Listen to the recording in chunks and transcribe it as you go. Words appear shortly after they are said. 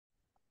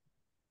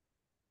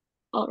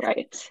All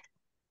right.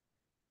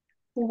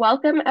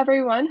 Welcome,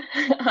 everyone.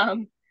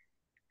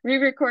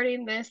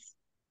 Re-recording this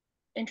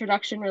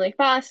introduction really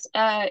fast.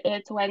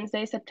 It's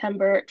Wednesday,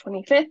 September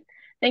 25th.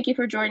 Thank you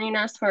for joining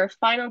us for our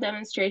final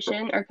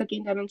demonstration, our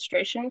cooking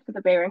demonstration for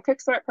the Bayron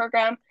CookSmart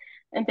program.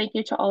 And thank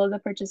you to all of the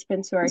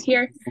participants who are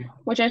here.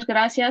 Muchas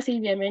gracias y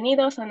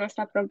bienvenidos a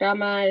nuestro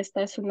programa.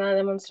 Esta es una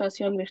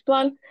demostración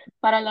virtual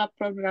para el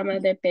programa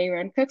de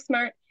Bayron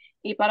CookSmart.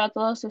 Y para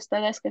todos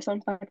ustedes que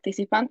son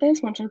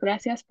participantes, muchas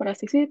gracias por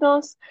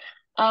asistirnos.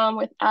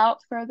 Without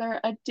further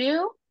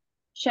ado,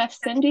 Chef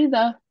Cindy,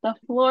 the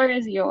floor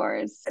is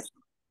yours.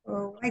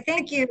 Oh, I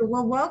thank you.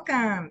 Well,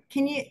 welcome.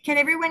 Can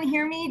everyone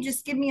hear me?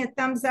 Just give me a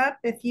thumbs up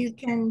if you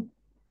can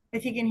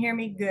hear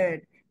me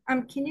good.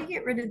 Can you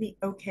get rid of the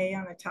okay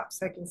on the top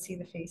so I can see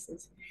the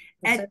faces?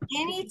 At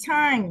any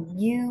time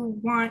you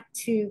want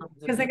to,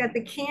 because I got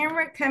the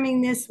camera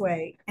coming this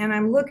way and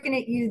I'm looking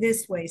at you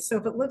this way. So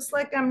if it looks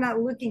like I'm not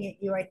looking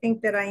at you, I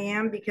think that I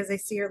am because I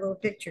see your little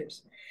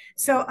pictures.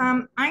 So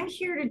I'm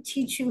here to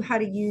teach you how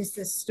to use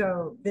this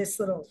stove, this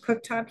little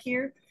cooktop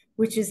here,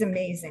 which is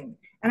amazing.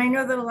 And I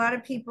know that a lot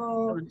of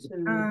people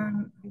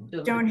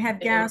don't have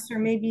gas, or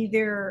maybe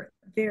their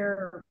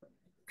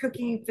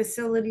cooking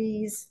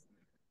facilities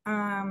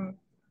aren't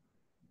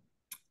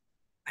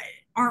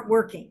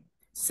working.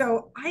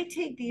 So I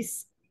take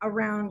these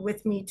around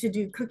with me to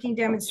do cooking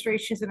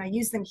demonstrations, and I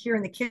use them here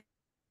in the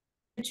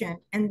kitchen,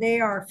 and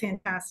they are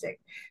fantastic.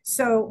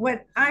 So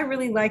what I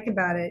really like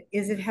about it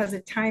is it has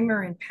a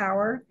timer and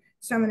power.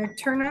 So I'm going to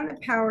turn on the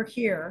power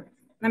here.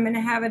 I'm going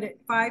to have it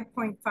at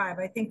 5.5.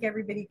 I think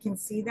everybody can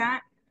see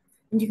that.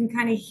 And you can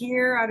kind of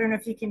hear, I don't know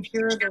if you can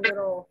hear the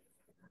little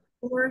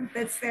cord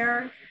that's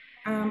there.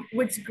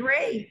 What's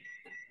great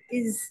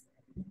is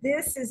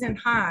this isn't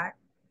hot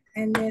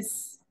and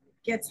this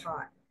gets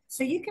hot.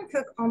 So you can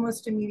cook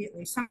almost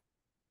immediately. So I'm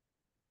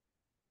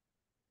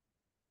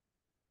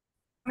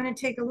going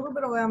to take a little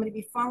bit of oil. I'm going to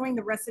be following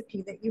the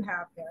recipe that you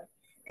have there.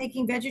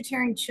 Making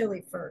vegetarian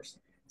chili first.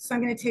 So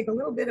I'm going to take a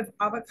little bit of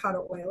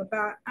avocado oil,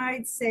 about,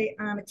 I'd say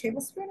a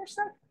tablespoon or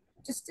so,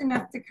 just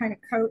enough to kind of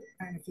coat,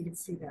 I don't know if you can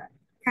see that,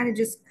 kind of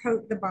just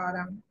coat the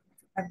bottom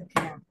of the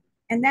pan.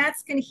 And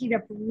that's going to heat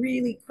up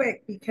really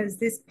quick because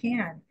this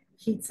pan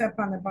heats up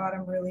on the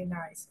bottom really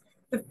nice.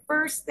 The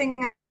first thing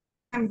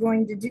I'm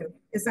going to do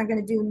is I'm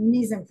going to do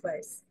mise en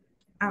place,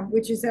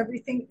 which is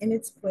everything in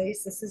its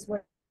place. This is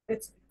what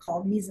it's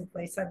called, mise en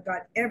place. I've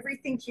got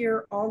everything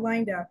here all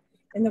lined up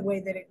in the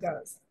way that it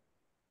goes.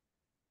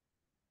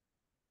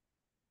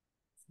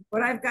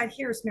 What I've got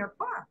here is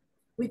mirepoix,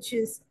 which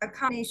is a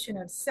combination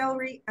of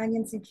celery,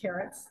 onions, and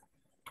carrots.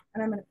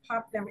 And I'm going to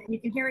pop them. And you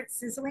can hear it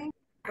sizzling.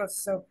 It goes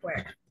so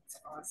quick. It's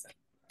awesome.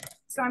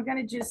 So I'm going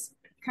to just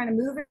kind of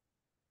move it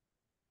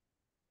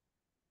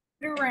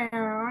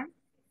around.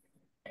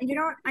 And you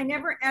know, I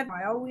never add,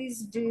 I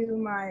always do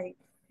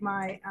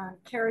my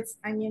carrots,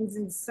 onions,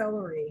 and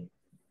celery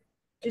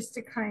just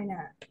to kind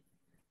of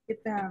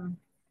get them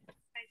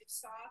kind of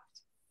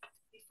soft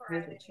before I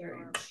add it.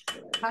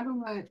 How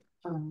do I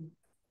kind of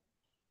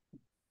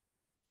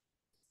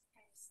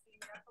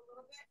steam it up a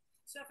little bit.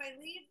 So if I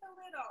leave the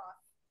lid off,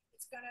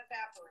 it's going to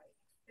evaporate.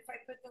 If I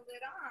put the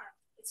lid on,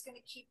 it's going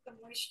to keep the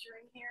moisture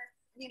in here.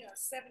 You know,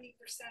 70%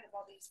 of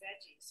all these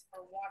veggies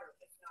are water,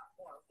 if not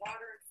more.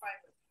 Water and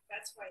fiber.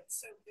 That's why it's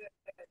so good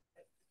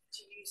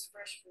to use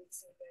fresh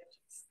fruits and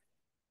veggies.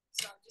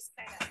 So I'm just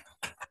kind of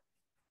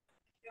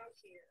go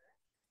here.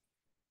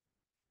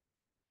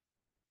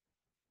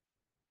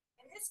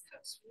 And this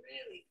cooks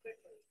really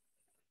quickly.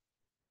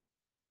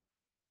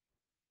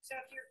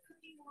 So if you're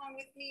cooking along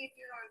with me, if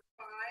you're on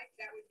 5,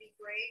 that would be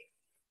great.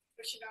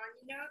 Push it on.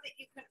 You know that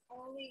you can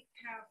only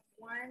have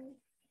one,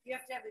 you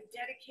have to have a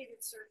dedicated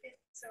circuit.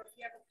 So if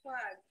you have a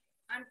plug,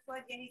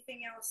 unplug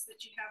anything else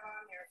that you have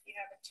on there. If you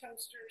have a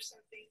toaster or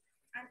something,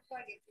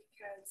 unplug it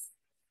because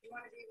you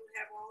want to be able to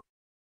have all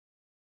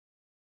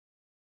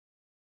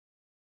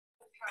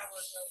the power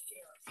go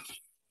here.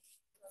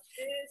 So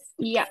this.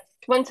 Yeah,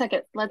 1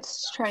 second.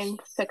 Let's try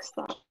and fix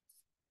that.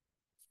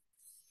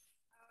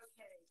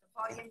 Okay, the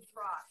volume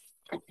dropped.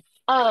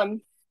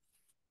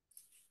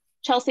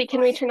 Chelsea, can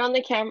we turn on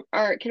the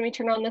or can we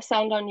turn on the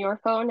sound on your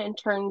phone and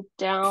turn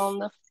down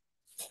the?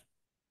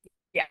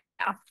 Yeah.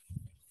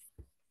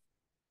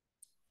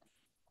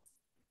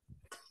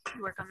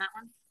 Work on that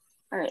one.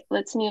 All right,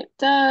 let's mute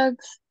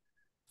Doug's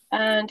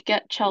and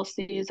get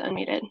Chelsea's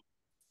unmuted.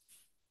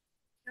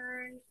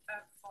 Turn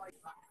up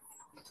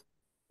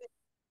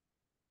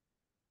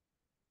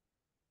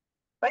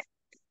volume.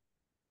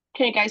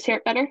 Can you guys hear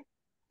it better?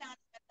 Are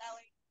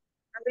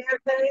we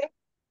okay?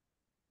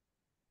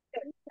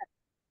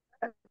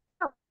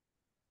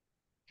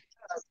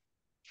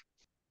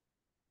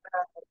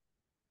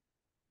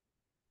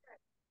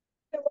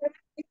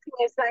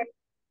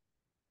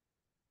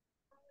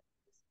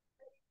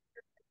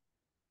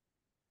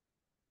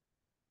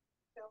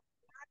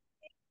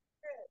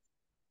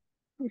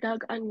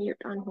 Doug,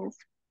 unmute on his.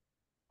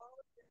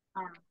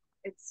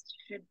 It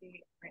should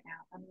be right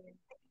now. I mean,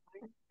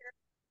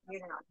 you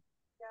know.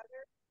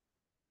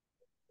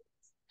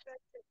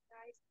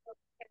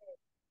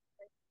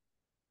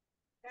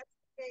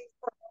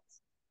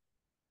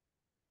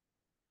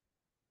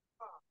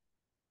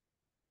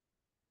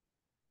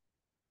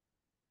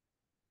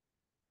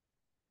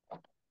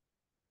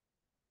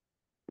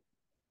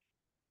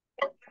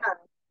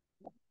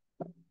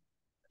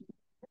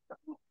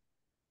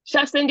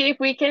 Chef Cindy, if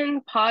we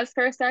can pause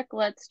for a sec,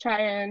 let's try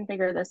and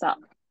figure this out.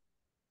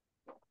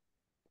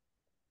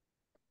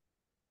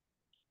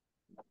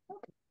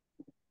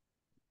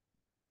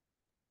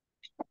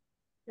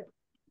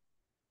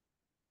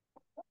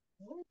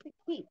 Where's the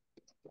key?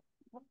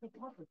 What's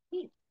the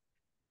key?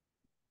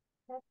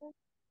 Come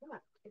on,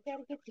 I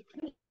gotta get the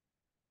key.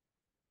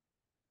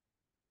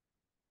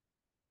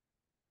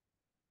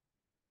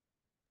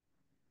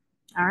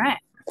 All right.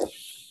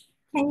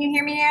 Can you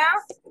hear me now?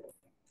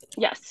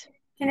 Yes.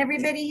 Can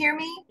everybody hear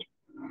me?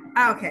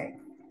 Okay.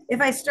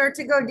 If I start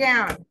to go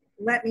down,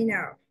 let me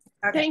know.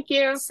 Okay. Thank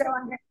you. So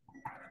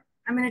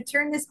I'm going to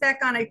turn this back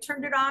on. I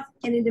turned it off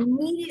and it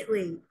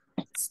immediately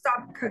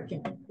stopped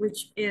cooking,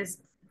 which is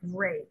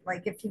great.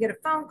 Like if you get a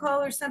phone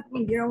call or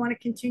something, you don't want to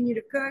continue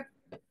to cook,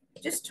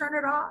 just turn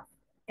it off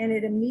and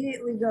it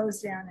immediately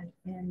goes down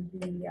in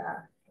the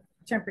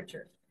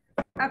temperature.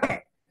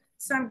 Okay.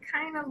 So I'm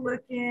kind of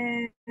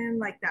looking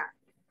like that.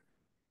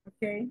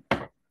 Okay.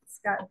 It's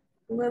got a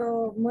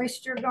little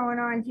moisture going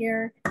on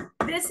here.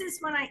 This is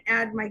when I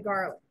add my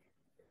garlic,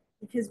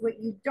 because what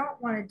you don't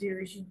want to do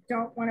is you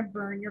don't want to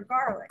burn your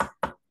garlic.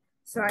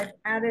 So I've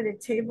added a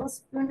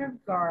tablespoon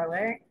of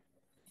garlic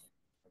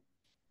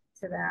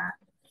to that.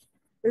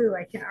 Ooh,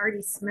 I can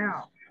already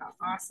smell how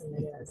awesome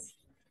it is.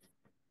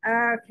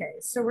 Okay,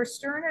 so we're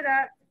stirring it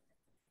up,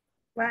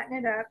 flatten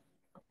it up.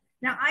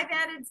 Now I've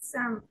added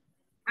some,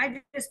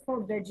 I just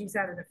pulled veggies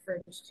out of the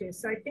fridge too.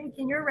 So I think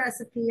in your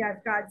recipe,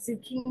 I've got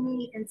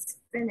zucchini and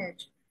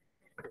spinach,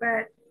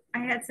 but I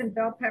had some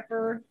bell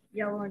pepper,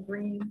 yellow and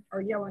green, or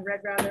yellow and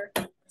red rather.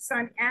 So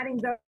I'm adding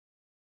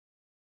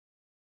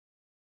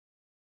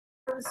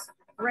those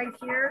right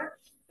here.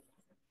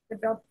 The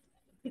bell,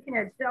 you can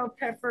add bell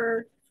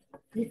pepper,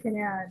 you can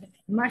add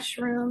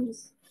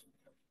mushrooms,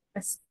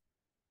 Chef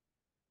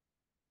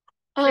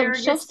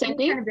asparagus, any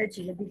Cindy, kind of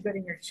veggie would be good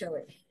in your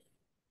chili.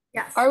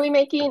 Yes. are we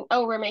making,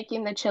 oh, we're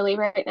making the chili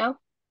right now?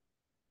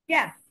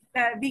 Yeah,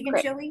 vegan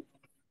Great. chili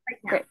right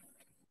now. Great.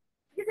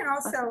 You can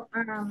also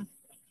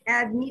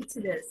add meat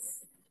to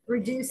this.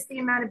 Reduce the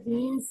amount of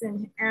beans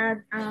and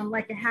add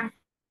like a half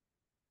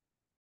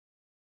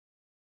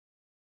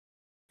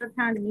a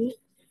pound of meat,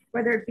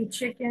 whether it be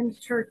chicken,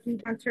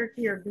 turkey,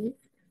 or beef.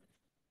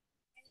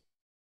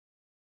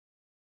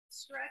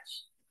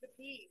 Stretch the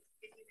beef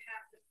if you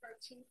have the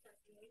protein from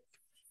beef.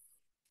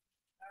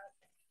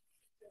 Okay.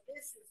 So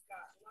this has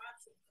got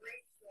lots of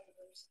great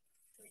flavors.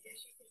 So I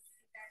guess you can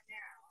see that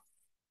now.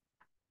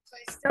 So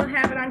I still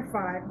have it on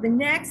 5. The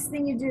next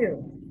thing you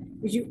do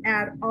is you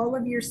add all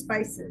of your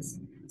spices.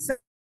 So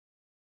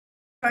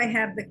I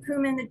have the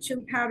cumin, the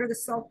chili powder, the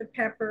salt, the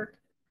pepper.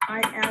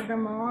 I add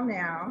them all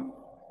now.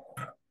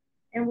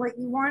 And what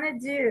you want to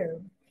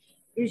do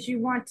is you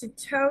want to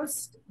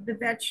toast the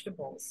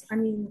vegetables.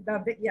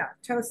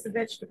 Toast the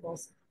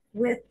vegetables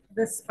with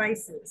the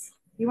spices.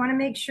 You want to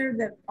make sure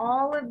that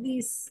all of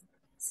these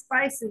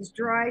spices,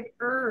 dried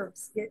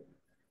herbs,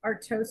 are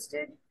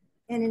toasted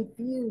and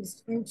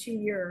infused into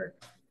your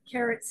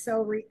carrot,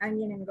 celery,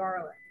 onion, and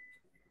garlic.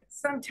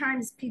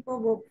 Sometimes people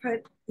will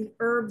put the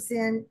herbs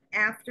in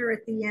after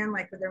at the end,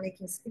 like when they're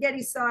making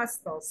spaghetti sauce,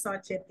 they'll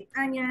saute the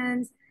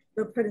onions,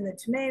 they'll put in the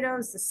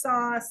tomatoes, the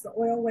sauce, the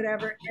oil,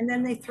 whatever, and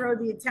then they throw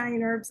the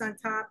Italian herbs on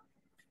top.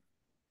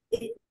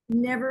 It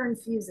never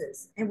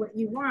infuses. And what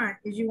you want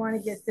is you want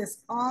to get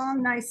this all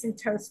nice and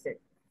toasted.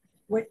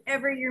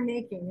 Whatever you're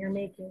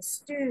making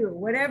stew,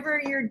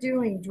 whatever you're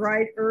doing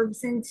dried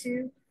herbs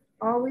into,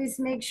 always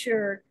make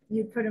sure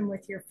you put them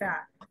with your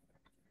fat.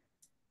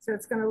 So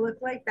it's going to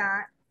look like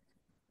that.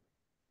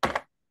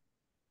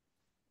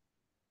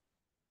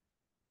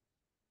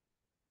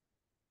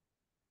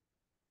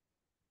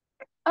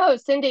 Oh,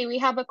 Cindy, we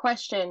have a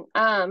question.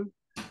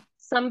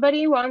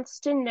 Somebody wants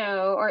to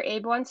know, or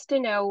Abe wants to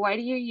know, why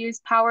do you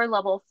use power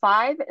level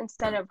 5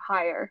 instead of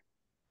higher?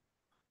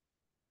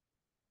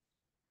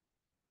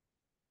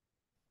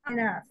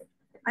 Enough.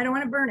 I don't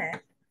want to burn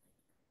it.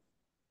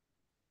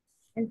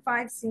 And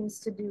 5 seems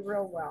to do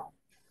real well.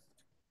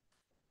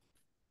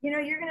 You know,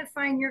 you're going to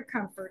find your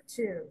comfort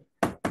too.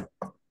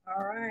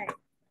 All right.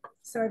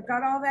 So I've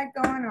got all that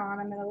going on.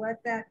 I'm going to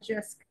let that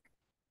just,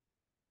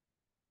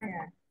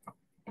 yeah.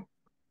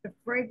 The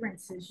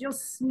fragrances, you'll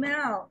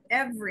smell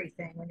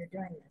everything when you're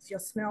doing this. You'll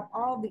smell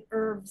all the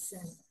herbs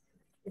and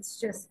it's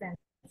just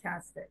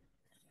fantastic.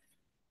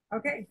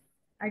 Okay,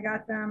 I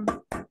got them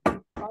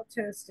all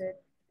toasted.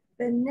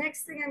 The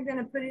next thing I'm going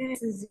to put in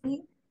is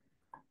zucchini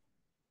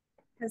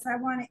because I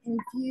want to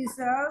infuse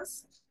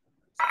those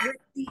with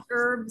the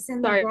herbs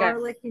and the Sorry, guys.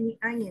 garlic and the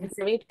onions Let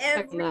and me check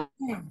that.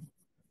 everything.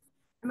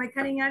 Am I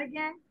cutting out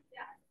again?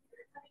 Yeah.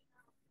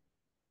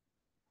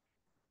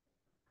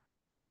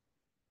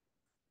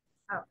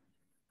 Oh.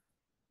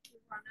 You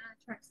want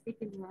to try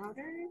speaking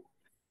louder?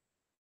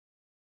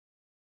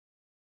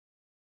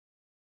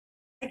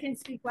 can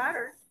speak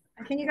louder.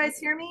 Can you guys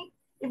hear me?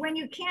 When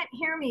you can't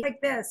hear me like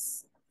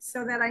this,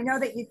 so that I know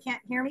that you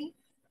can't hear me.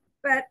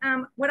 But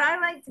what I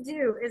like to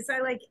do is I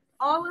like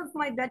all of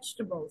my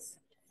vegetables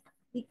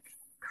be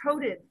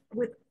coated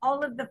with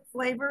all of the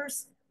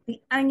flavors,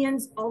 the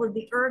onions, all of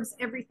the herbs,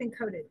 everything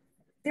coated.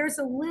 There's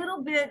a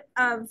little bit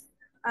of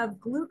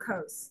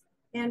glucose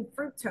and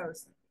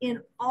fructose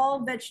in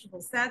all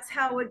vegetables. That's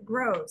how it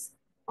grows.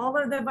 All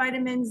of the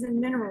vitamins and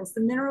minerals.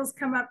 The minerals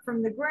come up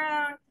from the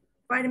ground.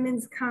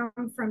 Vitamins come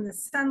from the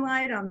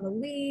sunlight on the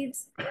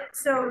leaves.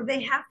 So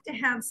they have to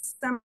have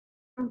some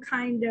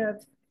kind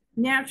of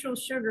natural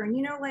sugar. And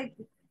you know, like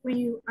when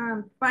you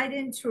bite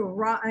into a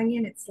raw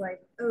onion, it's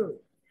like, oh,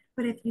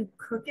 but if you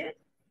cook it,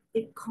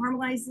 it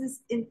caramelizes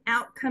and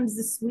out comes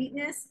the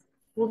sweetness.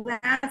 Well,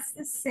 that's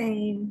the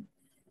same.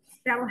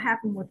 That'll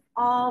happen with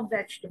all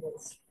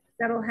vegetables.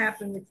 That'll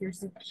happen with your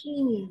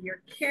zucchini,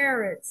 your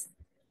carrots,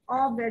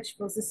 all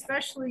vegetables,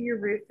 especially your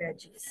root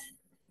veggies.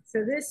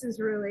 So this is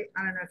really,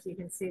 I don't know if you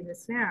can see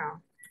this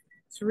now.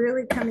 It's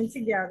really coming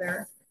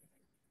together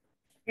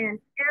and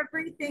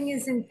everything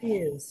is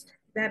infused.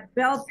 That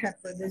bell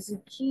pepper, the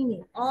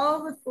zucchini,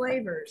 all the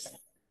flavors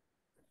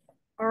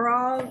are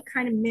all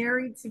kind of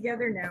married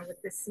together now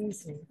with the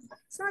seasoning.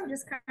 So I'm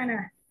just kind of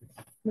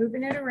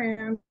moving it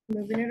around,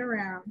 moving it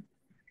around.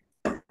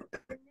 The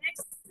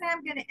next thing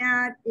I'm going to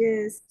add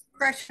is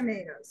crushed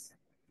tomatoes.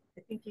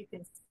 I think you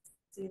can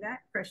see that,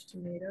 crushed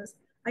tomatoes.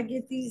 I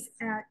get these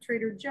at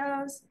Trader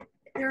Joe's.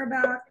 They're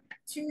about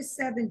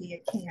 $2.70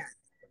 a can.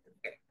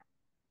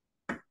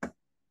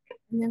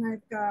 And then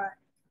I've got,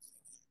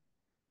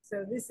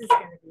 so this is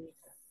going to be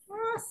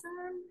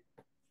awesome.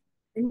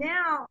 And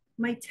now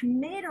my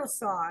tomato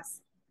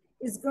sauce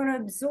is going to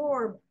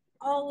absorb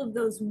all of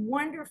those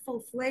wonderful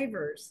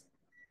flavors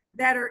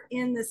that are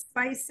in the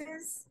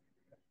spices.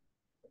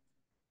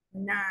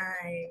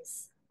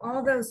 Nice.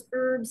 All those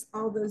herbs,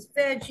 all those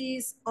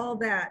veggies, all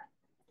that.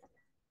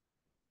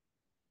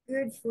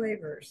 Good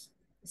flavors,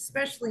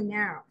 especially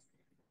now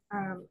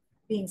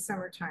being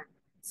summertime.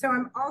 So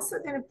I'm also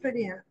going to put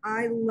in,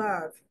 I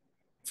love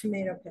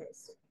tomato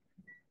paste.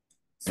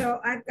 So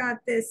I've got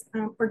this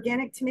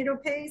organic tomato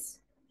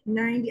paste,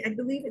 90, I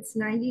believe it's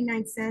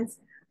 99 cents.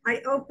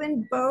 I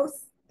open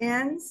both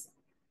ends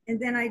and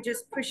then I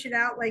just push it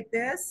out like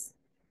this.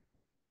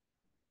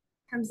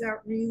 Comes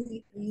out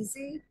really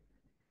easy.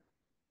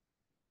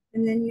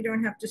 And then you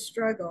don't have to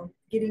struggle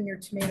getting your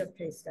tomato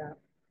paste out.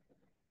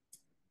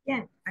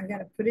 Again, I'm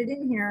gonna put it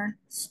in here,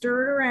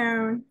 stir it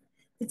around.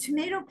 The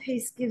tomato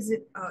paste gives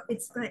it,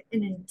 it's got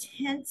an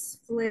intense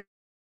flavor.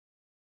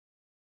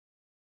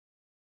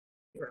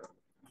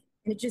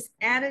 And it just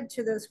added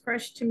to those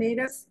crushed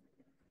tomatoes.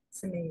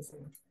 It's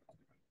amazing.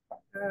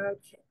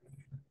 Okay,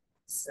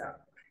 so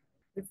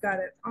we've got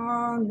it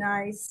all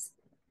nice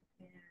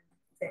and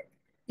thick.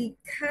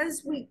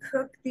 Because we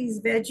cook these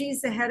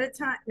veggies ahead of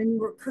time, when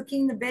we're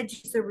cooking the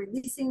veggies, they're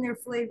releasing their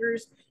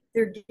flavors.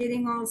 They're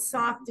getting all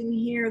soft in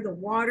here. The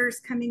water's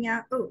coming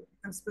out. Oh,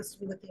 I'm supposed to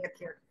be looking up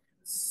here.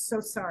 So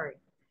sorry.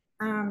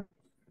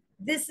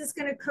 This is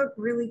going to cook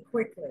really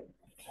quickly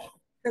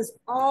because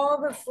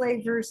all the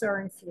flavors are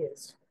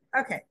infused.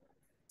 Okay,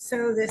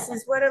 so this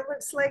is what it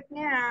looks like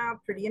now.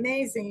 Pretty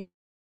amazing.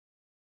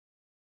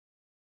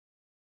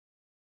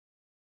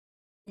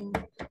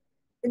 The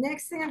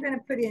next thing I'm going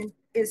to put in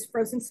is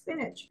frozen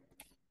spinach.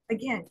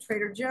 Again,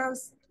 Trader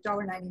Joe's,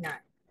 $1.99.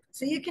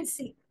 So you can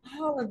see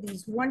all of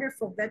these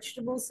wonderful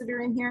vegetables that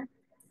are in here.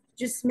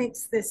 Just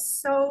makes this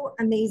so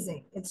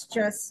amazing. It's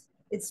just,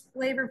 it's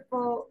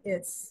flavorful,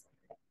 it's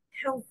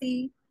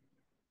healthy,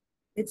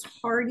 it's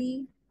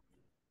hearty.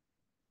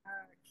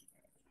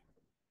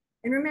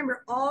 And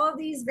remember, all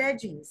these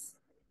veggies,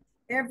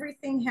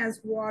 everything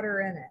has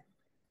water in it.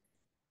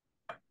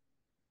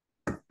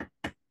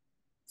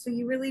 So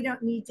you really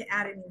don't need to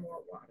add any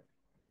more water.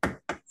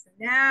 So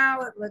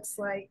now it looks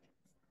like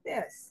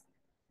this,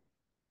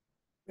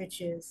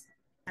 which is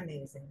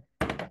amazing.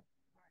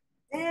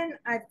 Then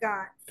I've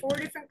got 4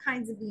 different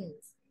kinds of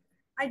beans.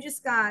 I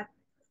just got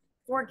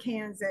 4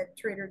 cans at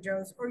Trader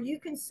Joe's, or you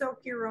can soak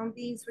your own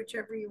beans,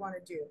 whichever you want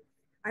to do.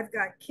 I've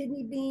got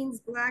kidney beans,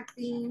 black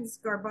beans,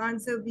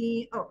 garbanzo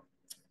beans. Oh,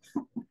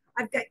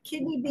 I've got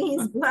kidney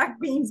beans, black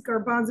beans,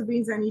 garbanzo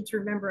beans. I need to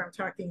remember I'm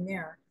talking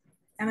there.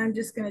 And I'm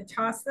just going to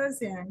toss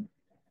those in.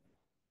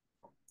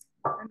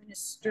 I'm going to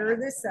stir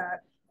this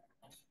up.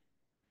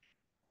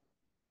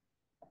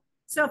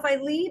 So if I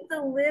leave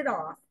the lid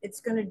off, it's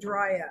going to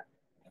dry up.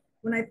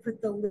 When I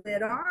put the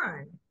lid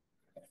on,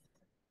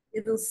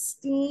 it'll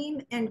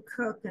steam and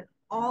cook, and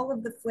all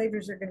of the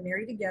flavors are going to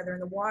marry together,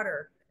 and the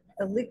water,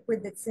 the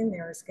liquid that's in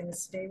there is going to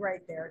stay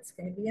right there. It's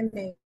going to be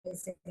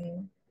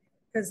amazing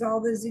because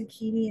all the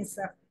zucchini and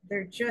stuff,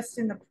 they're just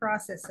in the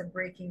process of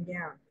breaking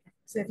down.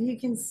 So if you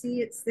can see,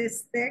 it's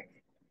this thick.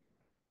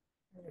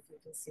 I don't know if you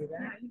can see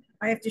that.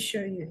 I have to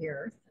show you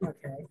here.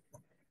 Okay.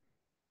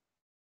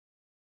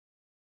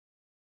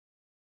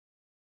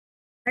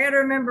 I got to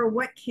remember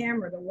what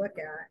camera to look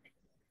at.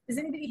 Does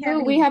anybody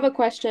have we have a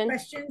question.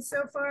 questions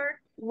so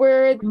far?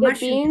 Were the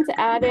Mushroom. beans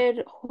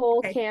added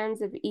whole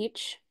cans of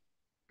each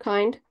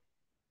kind?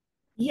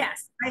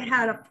 Yes, I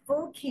had a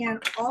full can,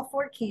 all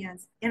 4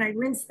 cans, and I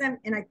rinsed them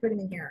and I put them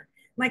in here.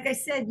 Like I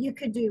said, you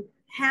could do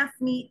half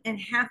meat and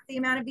half the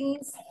amount of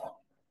beans,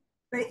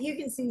 but you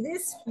can see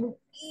this will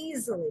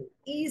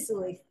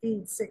easily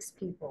feed 6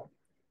 people.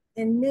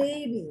 And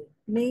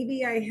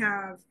maybe I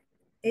have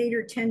 $8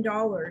 or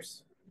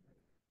 $10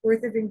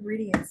 worth of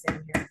ingredients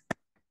in here.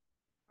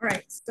 All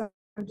right, so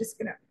I'm just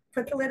gonna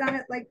put the lid on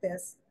it like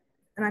this,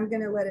 and I'm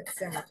gonna let it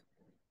simmer.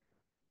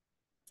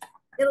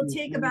 It'll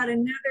take about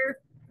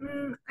another,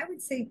 I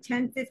would say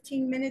 10,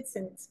 15 minutes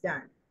and it's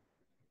done.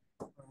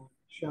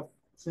 Chef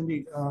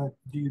Cindy,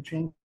 do you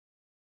change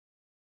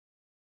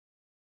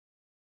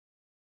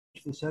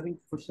the setting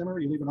for simmer? Or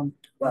you leave it on?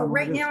 Well,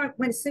 right now,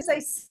 as soon as I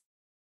see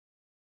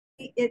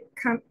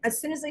as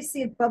soon as I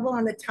see it bubble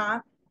on the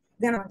top,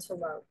 then on to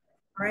low.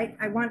 All right,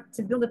 I want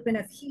to build up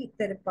enough heat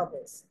that it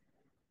bubbles.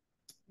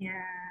 And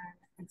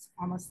it's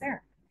almost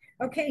there.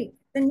 Okay,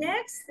 the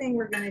next thing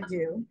we're gonna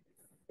do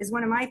is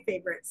one of my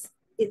favorites.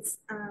 It's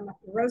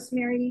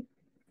rosemary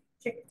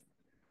chicken.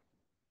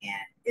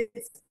 And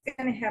it's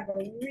gonna have a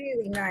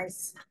really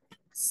nice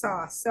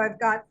sauce. So I've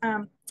got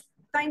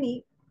thigh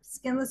meat,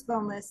 skinless,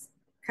 boneless,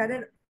 cut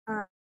it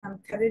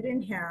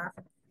in half.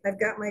 I've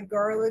got my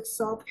garlic,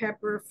 salt,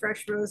 pepper,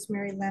 fresh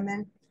rosemary,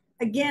 lemon.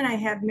 Again, I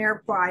have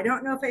mirepoix. I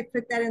don't know if I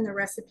put that in the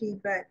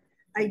recipe, but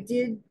I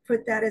did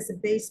put that as a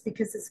base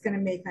because it's going to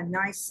make a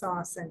nice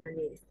sauce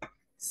underneath.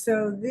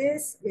 So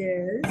this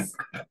is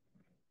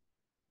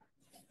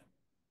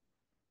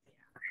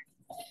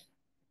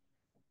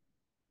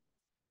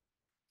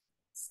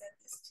set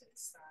this to the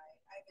side.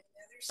 I have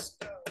another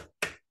stove,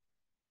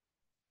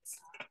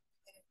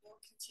 and it will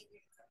continue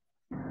to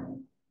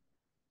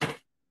cook.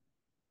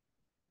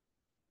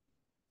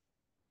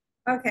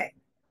 Okay.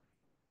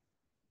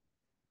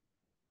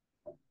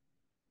 So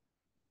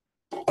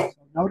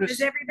notice,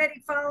 Is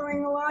everybody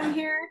following along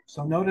here?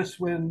 so notice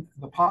when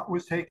the pot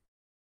was taken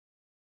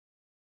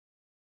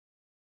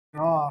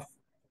off,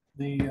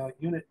 the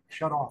unit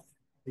shut off.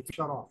 It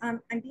shut off.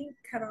 I'm being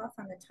cut off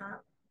on the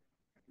top.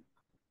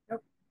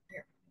 Nope.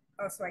 Here.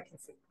 Oh, so I can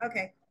see.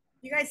 Okay.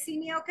 You guys see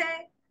me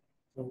okay?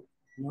 So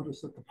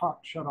notice that the pot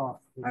shut off.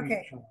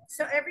 Okay. Shut off.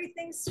 So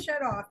everything's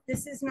shut off.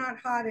 This is not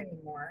hot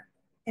anymore.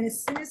 And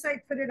as soon as I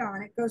put it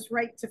on, it goes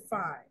right to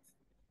 5.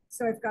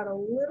 So I've got a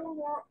little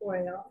more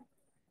oil.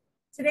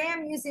 Today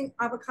I'm using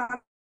avocado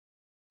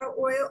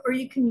oil, or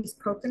you can use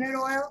coconut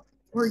oil,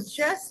 or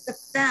just the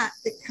fat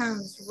that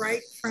comes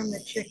right from the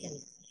chicken.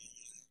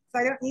 So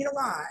I don't need a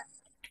lot.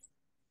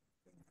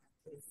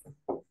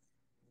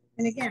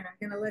 And again, I'm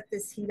going to let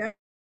this heat up.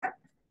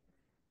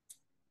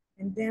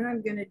 And then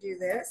I'm going to do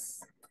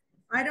this.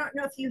 I don't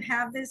know if you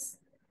have this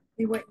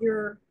in what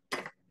you're,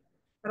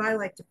 but I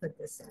like to put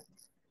this in.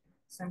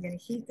 So I'm going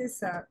to heat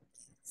this up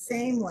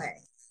same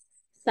way.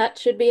 That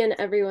should be in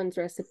everyone's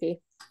recipe.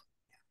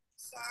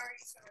 Sorry.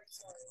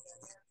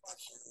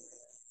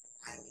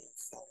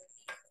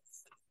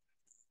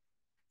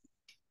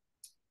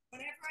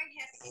 Whenever I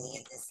have any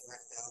of this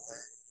left over,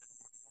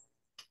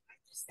 I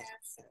just add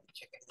some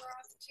chicken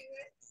broth to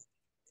it.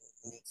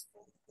 It makes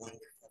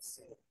wonderful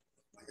soup.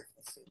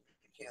 Wonderful soup.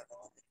 If you have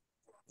all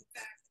the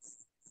fact,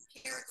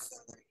 carrot,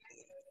 celery,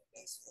 the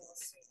base full of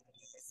soup.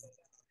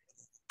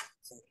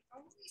 So the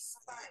only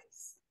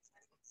spice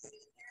I'm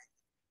putting in there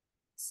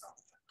is salt.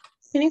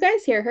 Can you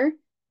guys hear her?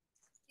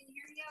 Can you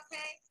hear me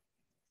okay?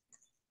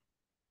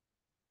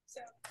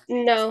 So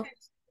No.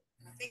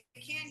 they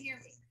can't hear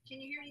me. Can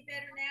you hear me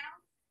better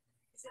now?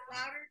 Is it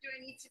louder? Do I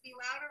need to be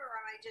louder, or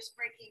am I just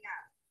breaking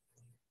up?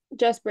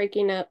 Just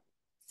breaking up.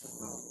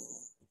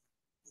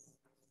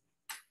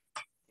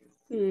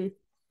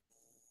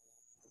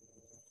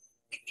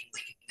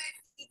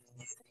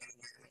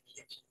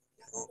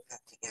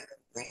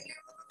 Bring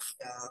your little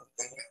stove,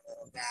 bring your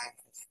little bag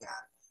and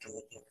stuff, and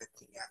we can cook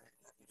together.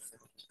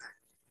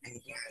 And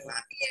here in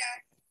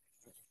Lafayette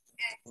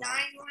at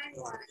 911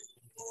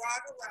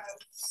 Moraga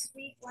Road,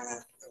 Suite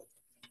 103,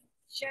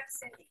 Chef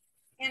Cindy.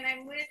 And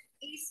I'm with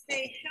East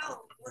Bay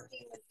Health,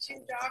 working with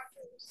 2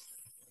 doctors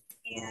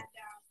and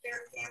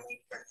their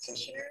family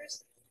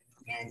practitioners,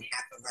 and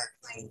half of our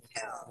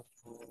clientele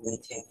we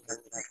take for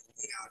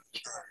free out of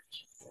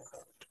charge.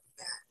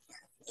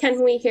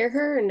 Can we hear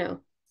her or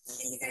no?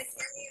 Can you guys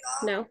hear me at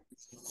all? No.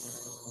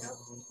 Nope.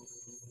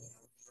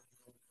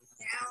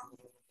 Now.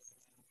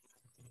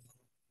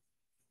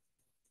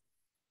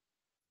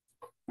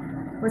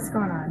 What's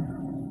going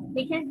on?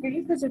 We can't hear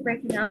you because you're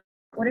breaking up.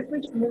 What if we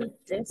just move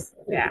this?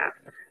 Yeah.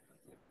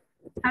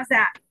 How's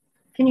that?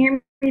 Can you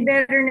hear me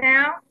better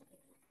now?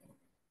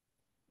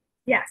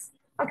 Yes.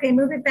 Okay,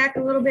 move it back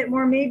a little bit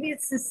more. Maybe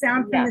it's the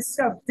sound from the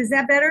stove. Does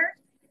that better?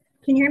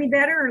 Can you hear me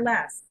better or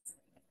less?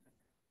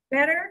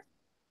 Better?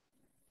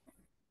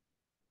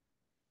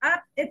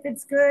 Up if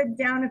it's good,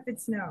 down if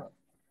it's no.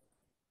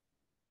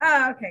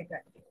 Oh, okay,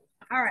 good.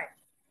 All right.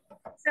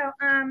 So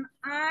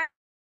I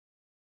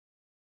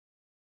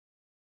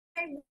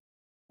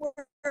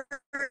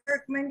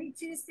work Monday,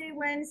 Tuesday,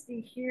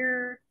 Wednesday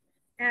here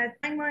at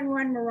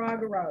 911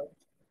 Moraga Road.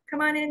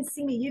 Come on in and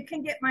see me. You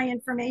can get my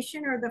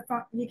information or the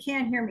phone. You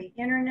can't hear me.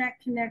 Internet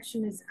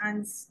connection is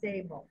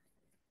unstable.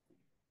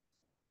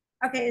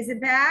 Okay, is it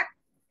back?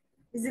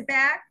 Is it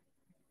back?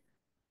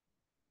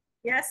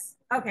 Yes?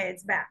 Okay,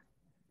 it's back.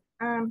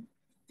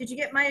 Did you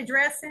get my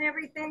address and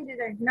everything? Did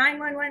I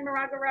 911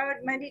 Moraga Road,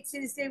 Monday,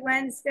 Tuesday,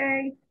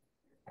 Wednesday?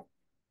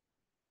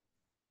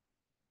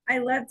 I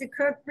love to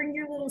cook. Bring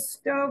your little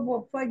stove.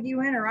 We'll plug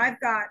you in, or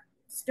I've got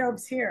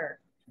stoves here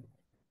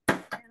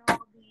and all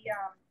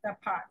the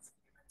pots.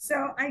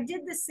 So I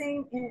did the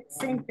same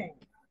thing.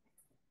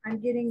 I'm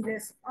getting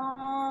this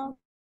all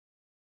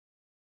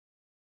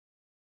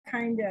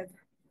kind of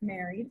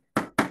married.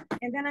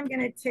 And then I'm going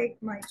to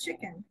take my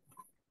chicken.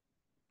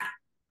 I'm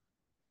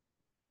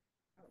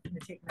going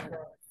to take my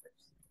garlic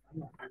first.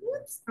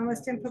 Whoops, I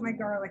almost didn't put my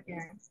garlic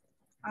in.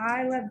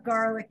 I love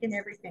garlic and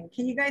everything.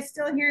 Can you guys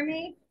still hear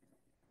me?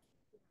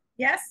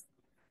 Yes?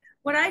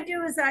 What I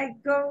do is I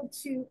go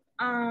to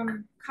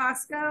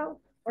Costco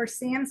or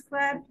Sam's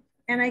Club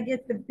and I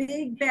get the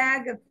big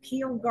bag of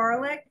peeled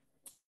garlic.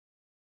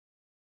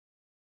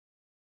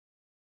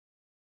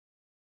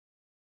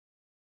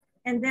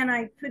 And then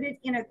I put it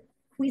in a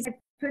squeeze. I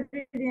put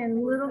it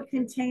in little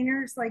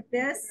containers like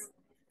this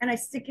and I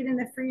stick it in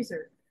the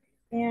freezer.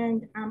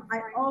 And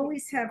I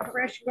always have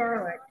fresh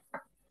garlic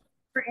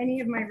for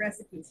any of my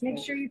recipes. Make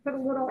sure you put a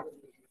little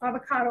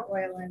avocado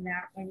oil in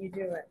that when you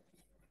do it.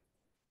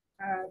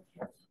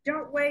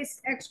 Don't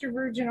waste extra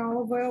virgin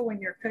olive oil when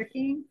you're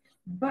cooking.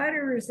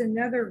 Butter is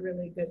another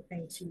really good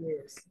thing to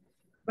use.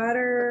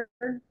 Butter,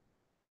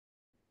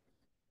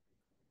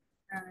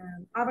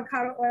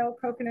 avocado oil,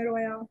 coconut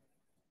oil.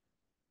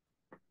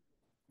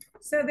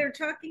 So they're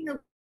talking a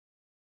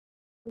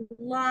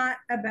lot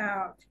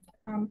about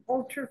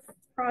ultra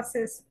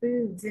processed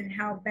foods and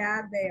how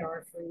bad they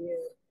are for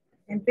you.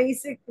 And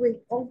basically,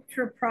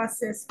 ultra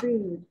processed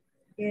food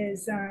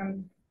is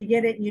you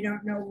get it and you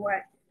don't know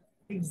what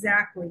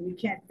exactly. You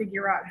can't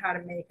figure out how to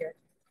make it.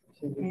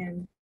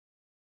 And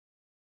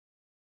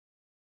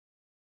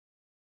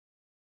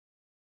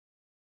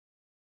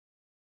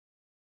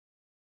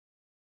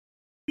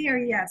or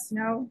yes,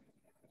 no.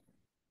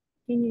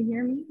 Can you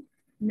hear me?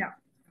 No.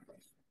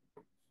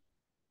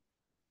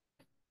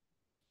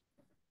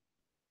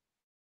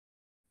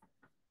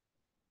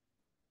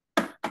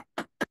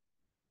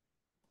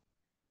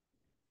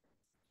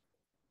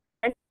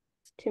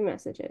 Two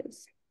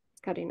messages.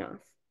 It's cutting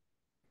off.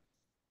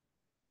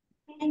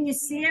 Can you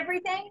see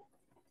everything?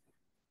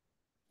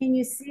 Can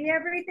you see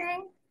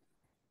everything?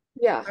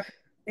 Yeah. Okay,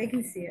 they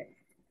can see it.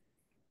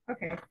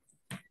 Okay.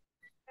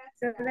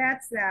 So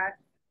that's that.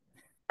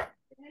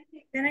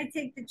 Then I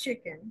take the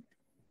chicken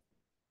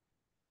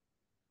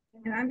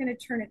and I'm going to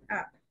turn it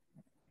up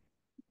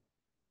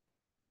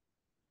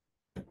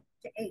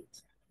to 8.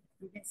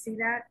 You can see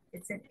that?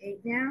 It's at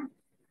 8 now.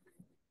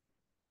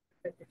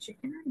 Put the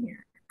chicken on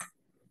here.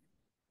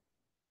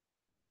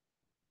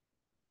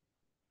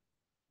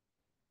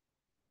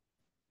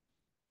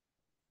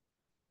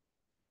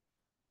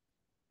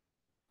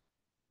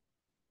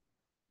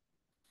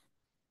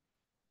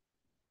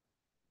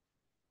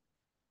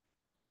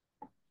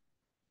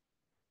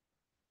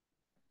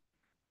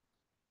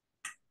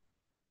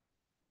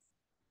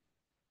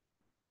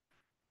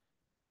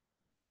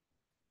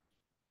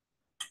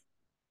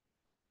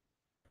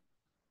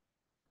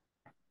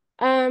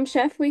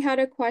 Chef, we had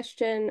a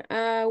question.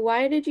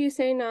 Why did you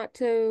say not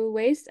to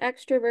waste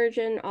extra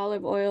virgin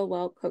olive oil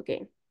while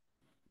cooking?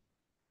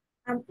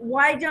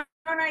 Why don't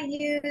I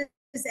use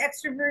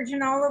extra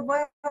virgin olive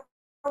oil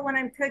when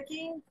I'm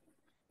cooking?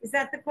 Is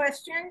that the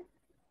question?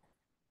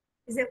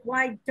 Is it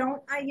why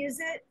don't I use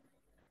it?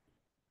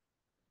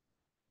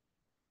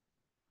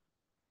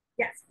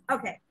 Yes.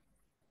 Okay.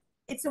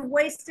 It's a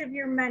waste of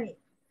your money.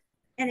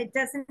 And it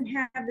doesn't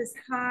have this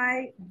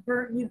high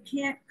burn. You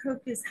can't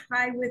cook as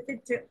high with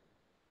it to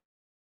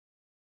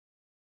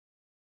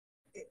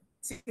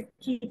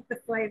keep the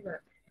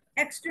flavor.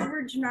 Extra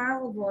virgin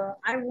olive oil,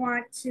 I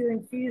want to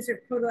infuse or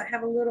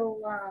have a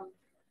little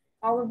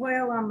olive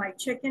oil on my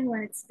chicken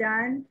when it's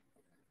done.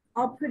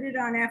 I'll put it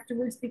on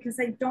afterwards because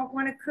I don't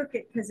want to cook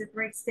it because it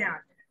breaks down.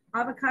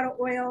 Avocado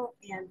oil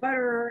and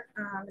butter,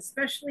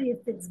 especially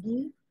if it's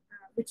ghee,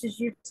 which is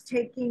you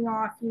taking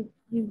off,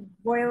 you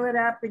boil it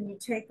up and you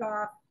take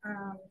off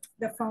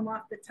the foam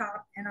off the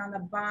top and on the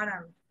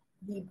bottom,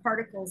 the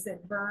particles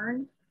that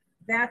burn.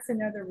 That's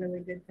another really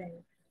good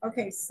thing.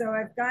 Okay, so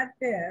I've got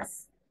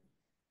this.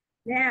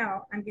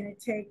 Now I'm going to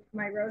take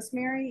my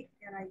rosemary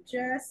and I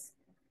just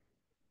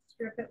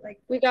strip it like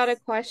this. We got a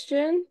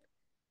question.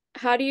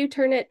 How do you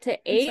turn it to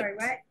 8? I'm sorry,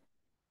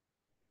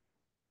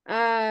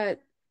 what?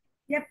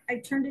 Yep, I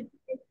turned it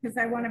because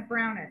I want to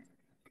brown it.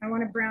 I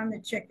want to brown the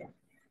chicken.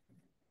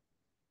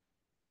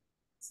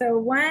 So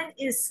one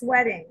is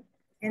sweating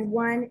and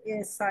one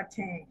is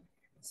sauteing.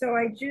 So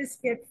I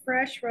just get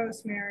fresh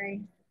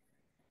rosemary.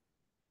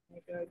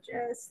 I go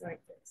just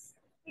like this.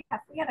 Yeah,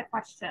 we had a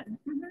question.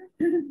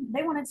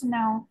 They wanted to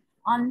know,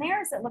 on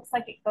theirs, it looks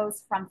like it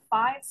goes from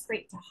 5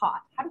 straight to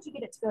hot. How did you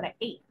get it to go to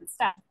 8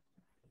 instead?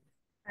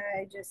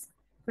 I just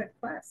put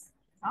plus.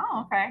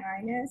 Oh, okay.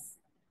 minus,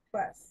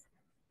 plus,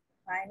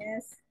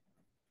 minus,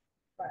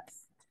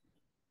 plus.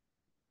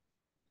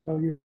 So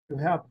you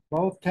have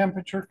both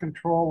temperature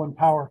control and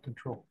power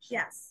controls.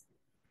 Yes,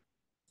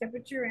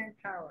 temperature and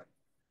power.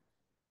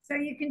 So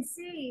you can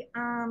see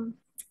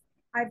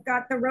I've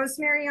got the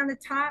rosemary on the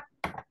top.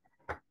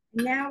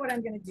 Now what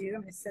I'm going to do,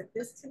 I'm going to set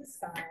this to the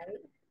side.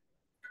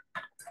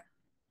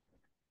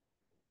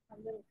 A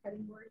little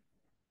cutting board.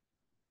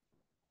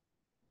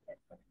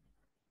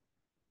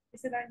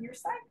 Is it on your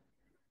side?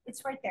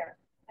 It's right there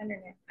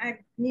underneath. I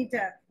need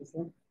to. This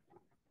one?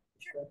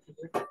 Sure.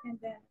 And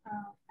then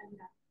I'm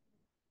not.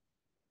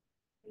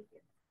 Thank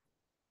you.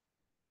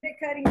 The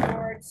cutting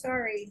board,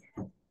 sorry.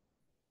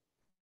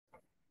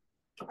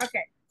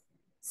 Okay,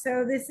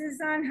 so this is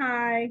on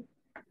high.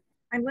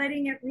 I'm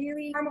letting it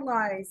really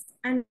caramelize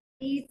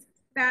underneath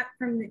fat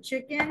from the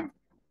chicken.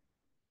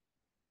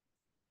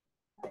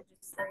 I'll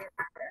just lay it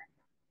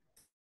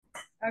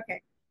there.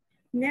 Okay,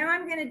 now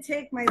I'm going to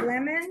take my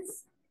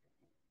lemons.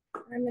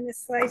 I'm going to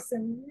slice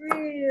them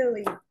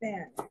really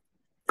thin,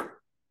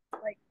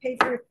 like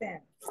paper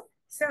thin.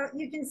 So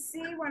you can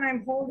see when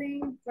I'm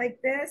holding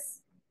like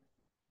this,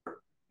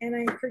 and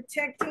I'm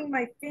protecting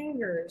my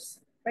fingers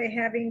by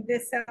having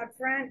this out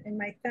front and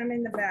my thumb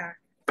in the back.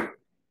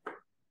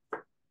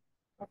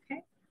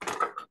 Okay.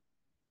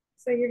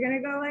 So you're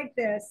going to go like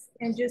this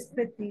and just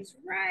put these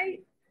right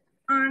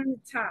on the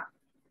top,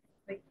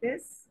 like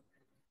this.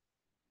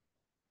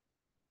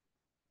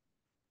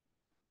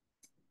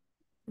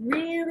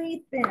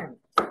 Really thin.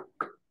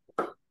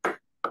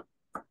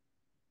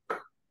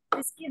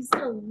 This gives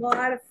it a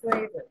lot of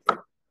flavor. We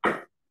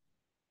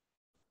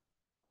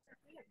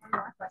have one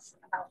more question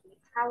about the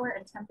power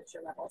and temperature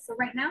level. So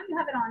right now you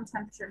have it on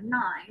temperature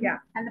 9. Yeah.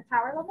 And the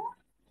power level?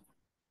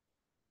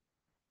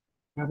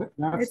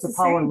 That's It's the the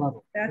power same.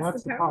 level.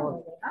 That's the power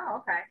level.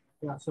 Oh, okay.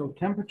 Yeah, so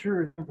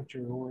temperature is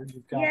temperature, or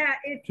you've got Yeah,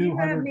 if you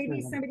have 200,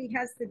 maybe 300. somebody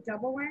has the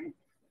double one,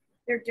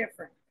 they're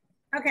different.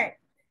 Okay,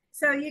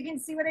 so you can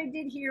see what I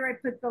did here. I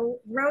put the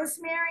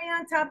rosemary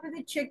on top of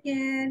the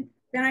chicken.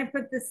 Then I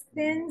put this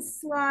thin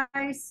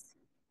sliced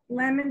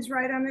lemons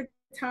right on the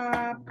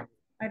top.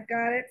 I've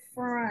got it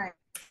fried.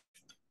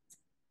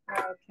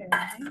 Okay.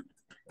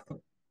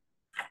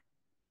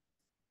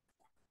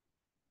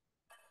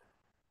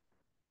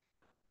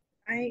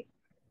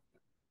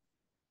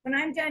 When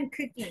I'm done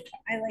cooking,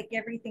 I like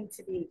everything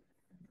to be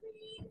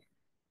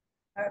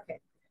okay.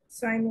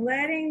 So I'm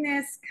letting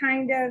this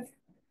kind of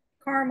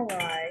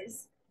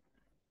caramelize.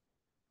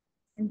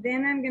 And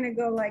then I'm going to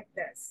go like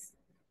this.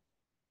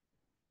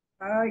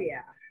 Oh,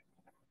 yeah.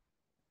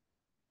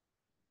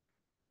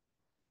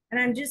 And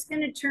I'm just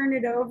going to turn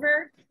it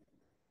over.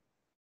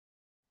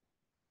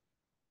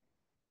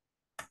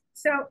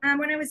 So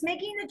when I was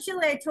making the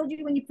chili, I told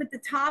you when you put the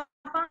top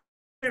on,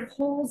 it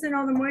holes in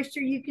all the moisture.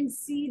 You can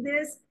see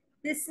this.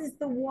 This is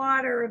the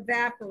water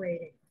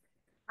evaporating.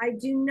 I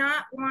do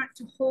not want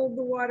to hold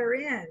the water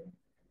in.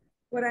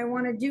 What I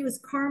want to do is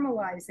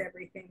caramelize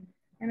everything.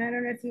 And I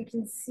don't know if you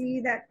can see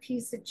that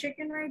piece of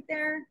chicken right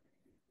there.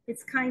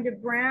 It's kind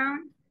of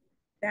brown.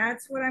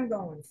 That's what I'm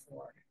going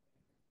for.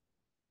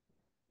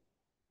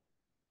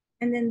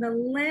 And then the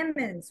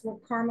lemons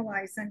will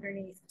caramelize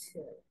underneath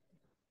too,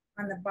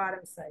 on the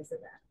bottom sides of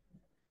that.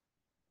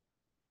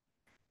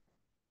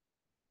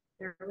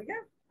 There we go.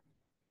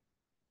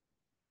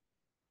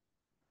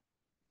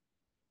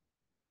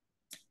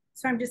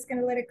 So I'm just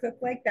gonna let it cook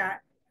like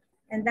that.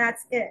 And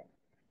that's it.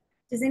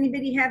 Does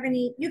anybody have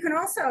any, you can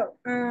also,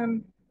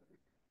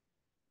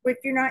 if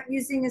you're not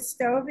using a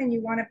stove and you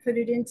wanna put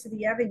it into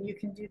the oven, you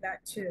can do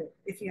that too,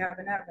 if you have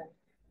an oven.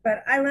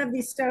 But I love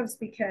these stoves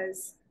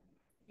because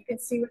you can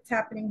see what's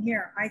happening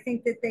here. I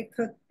think that they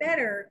cook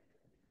better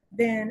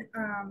than,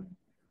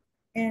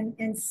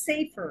 and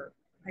safer,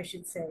 I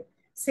should say,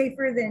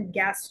 safer than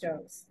gas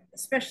stoves,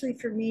 especially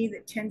for me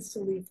that tends to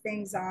leave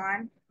things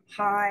on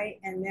high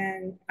and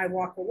then I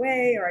walk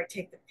away or I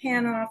take the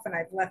pan off and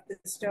I've left the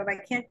stove. I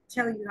can't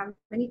tell you how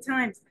many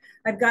times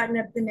I've gotten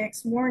up the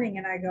next morning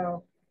and I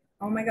go,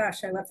 oh my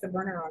gosh, I left the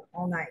burner on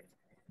all night.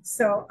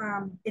 So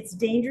it's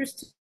dangerous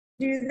to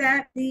do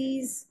that.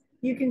 These,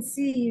 you can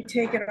see you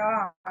take it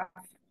off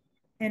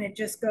and it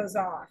just goes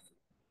off.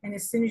 And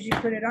as soon as you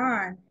put it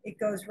on, it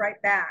goes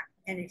right back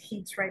and it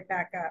heats right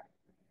back up.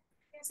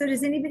 So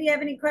does anybody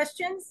have any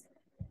questions?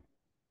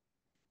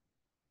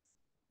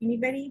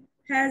 Anybody?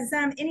 Has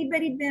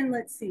anybody been,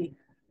 let's see,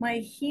 my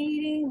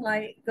heating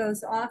light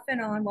goes off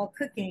and on while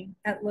cooking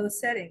at low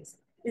settings.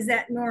 Is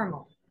that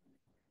normal?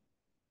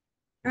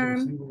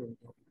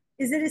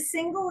 Is it a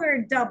single or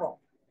a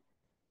double?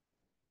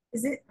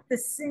 Is it the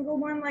single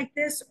one like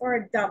this or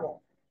a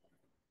double?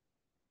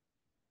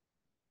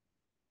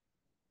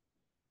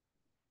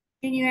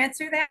 Can you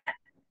answer that?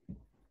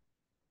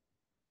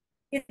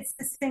 It's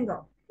a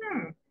single.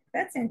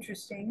 That's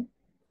interesting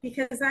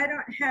because I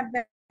don't have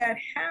that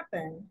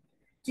happen.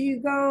 Do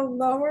you go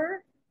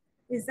lower?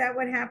 Is that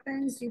what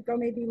happens? You go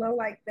maybe low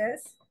like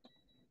this?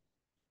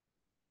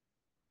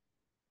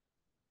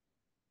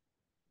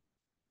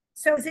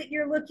 So is it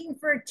you're looking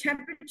for a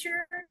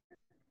temperature?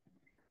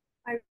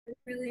 I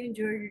really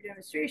enjoyed your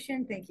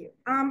demonstration. Thank you.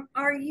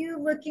 Are you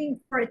looking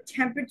for a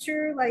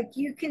temperature? Like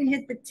you can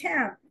hit the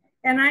temp,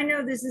 and I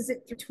know this is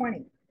at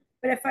 320,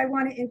 but if I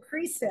want to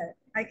increase it,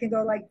 I can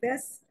go like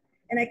this,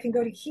 and I can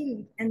go to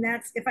heat, and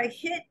that's if I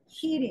hit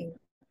heating,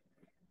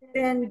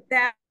 then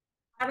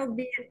that'll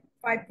be at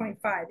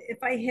 5.5.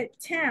 If I hit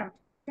temp,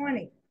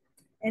 20,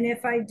 and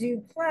if I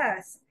do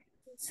plus,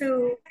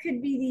 so it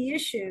could be the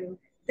issue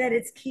that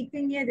it's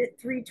keeping it at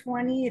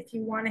 320 if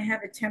you want to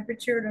have a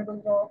temperature and it'll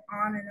go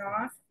on and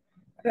off.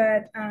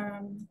 But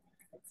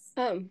it's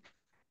Um,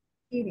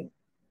 heating.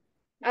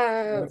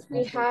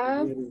 we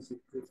have,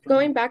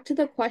 going back to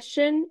the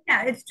question,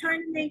 Yeah, it's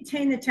trying to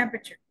maintain the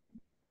temperature.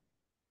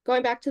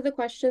 going back to the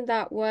question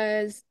that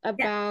was Yeah.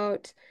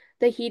 about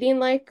the heating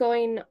light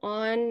going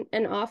on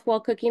and off while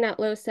cooking at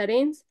low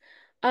settings.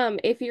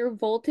 If your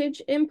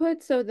voltage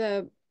input, so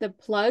the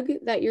plug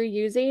that you're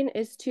using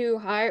is too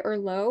high or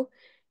low,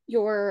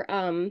 your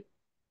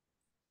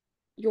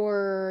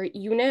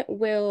unit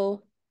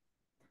will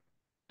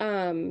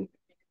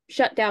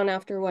shut down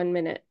after 1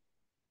 minute.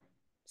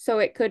 So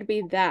it could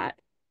be that.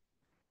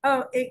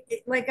 Oh,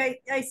 like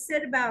I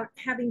said about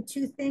having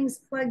two things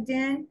plugged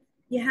in,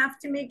 you have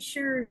to make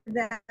sure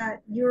that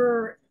that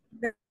your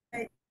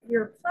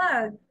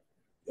plug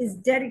is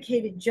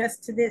dedicated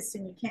just to this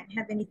and you can't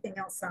have anything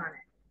else on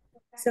it.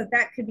 So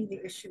that could be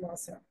the issue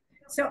also.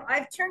 So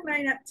I've turned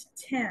mine up to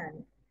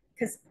 10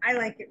 because I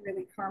like it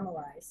really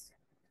caramelized.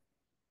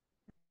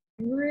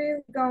 I'm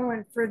really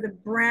going for the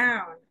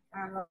brown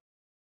on the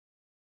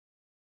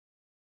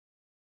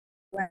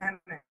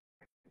lemon.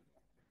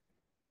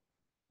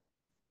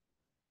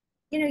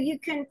 You know, you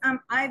can,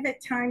 I've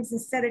at times,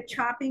 instead of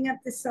chopping up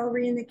the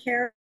celery and the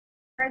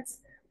carrots,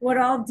 what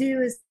I'll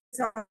do is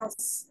I'll,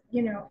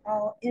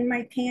 I'll in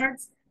my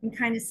pans and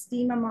kind of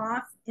steam them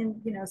off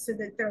and, so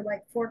that they're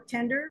like fork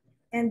tender.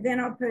 And then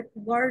I'll put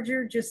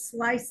larger, just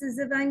slices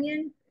of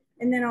onion.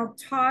 And then I'll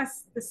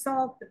toss the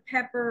salt, the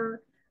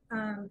pepper,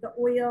 the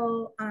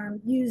oil,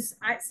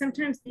 I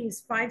sometimes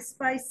use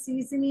 5-spice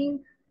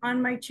seasoning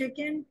on my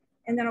chicken.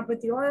 And then I'll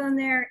put the oil in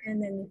there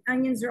and then the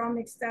onions are all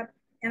mixed up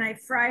and I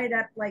fry it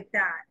up like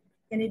that.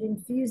 And it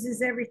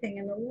infuses everything.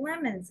 And the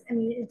lemons, I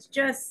mean,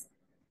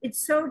 it's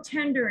so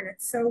tender and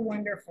it's so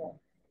wonderful.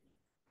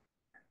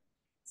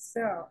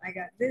 So I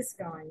got this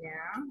going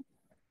now.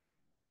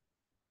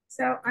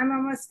 So I'm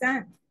almost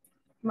done.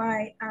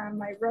 My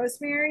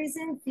rosemary's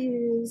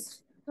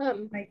infused.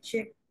 My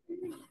chicken.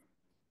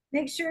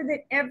 Make sure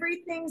that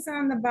everything's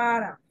on the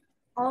bottom.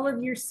 All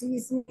of your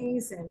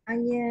seasonings and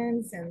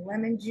onions and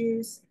lemon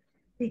juice,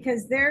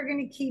 because they're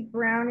going to keep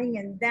browning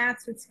and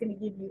that's what's going to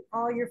give you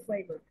all your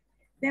flavor.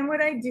 Then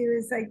what I do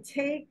is I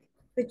take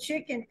the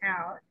chicken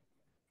out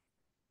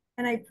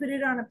and I put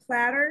it on a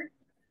platter.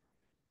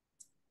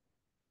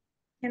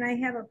 Can I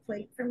have a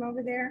plate from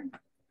over there?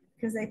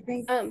 Because I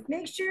think,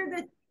 make sure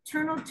the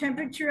internal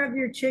temperature of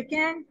your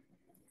chicken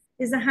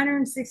is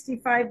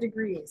 165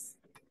 degrees.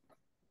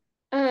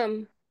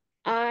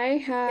 I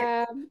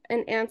have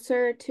an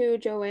answer to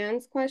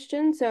Joanne's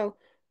question. So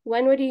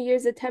when would you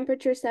use the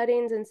temperature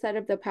settings instead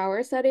of the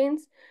power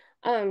settings?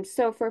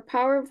 So for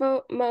power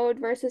mode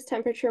versus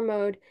temperature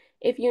mode,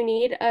 if you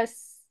need a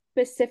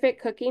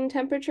specific cooking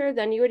temperature,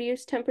 then you would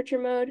use temperature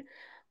mode.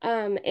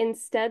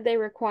 Instead,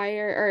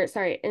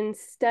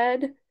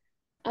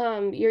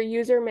 your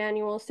user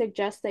manual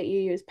suggests that you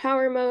use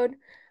power mode,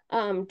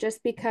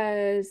 just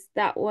because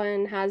that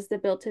one has the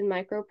built-in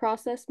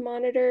microprocess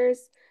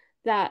monitors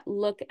that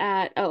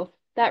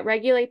that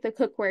regulate the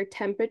cookware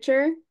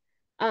temperature,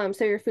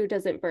 so your food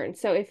doesn't burn.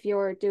 So if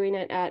you're doing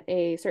it at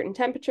a certain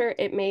temperature,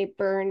 it may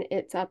burn.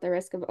 It's at the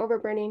risk of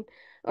overburning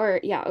or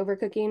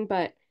overcooking.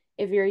 But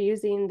if you're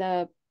using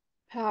the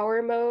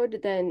power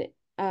mode, then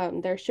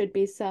there should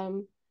be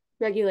some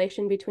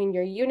regulation between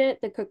your unit,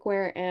 the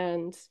cookware,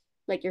 and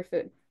like your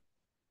food.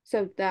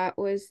 So that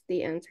was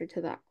the answer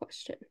to that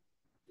question.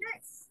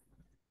 Nice.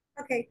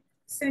 Okay,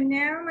 so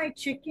now my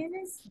chicken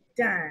is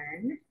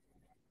done.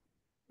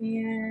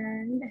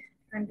 And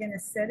I'm going to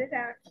set it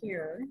out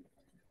here.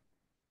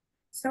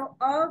 So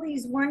all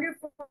these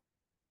wonderful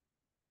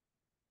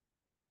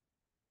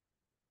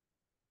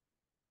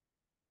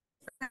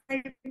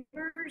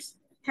flavors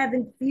have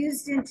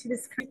infused into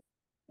this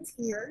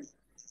here.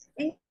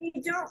 And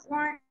you don't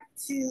want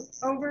to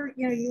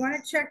you want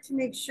to check to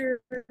make sure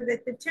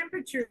that the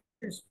temperature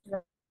is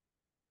right.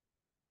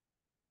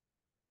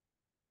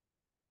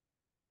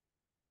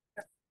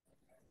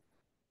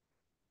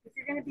 If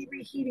you're going to be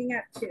reheating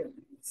up too.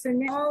 So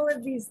now all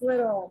of these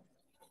little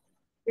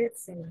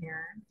bits in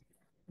here,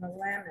 the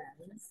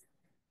lemons.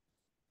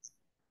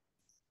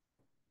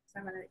 So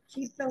I'm going to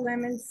keep the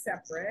lemons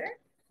separate.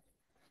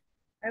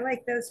 I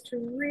like those to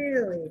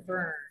really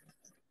burn.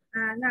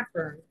 Not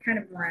burn, kind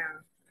of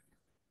brown.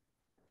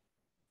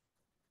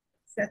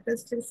 Set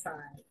those to the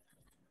side.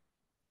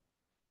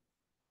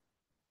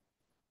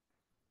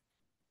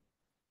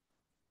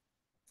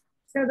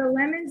 So the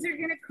lemons are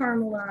going to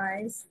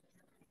caramelize,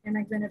 and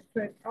I'm going to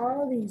put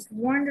all these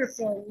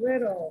wonderful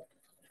little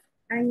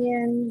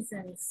onions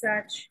and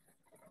such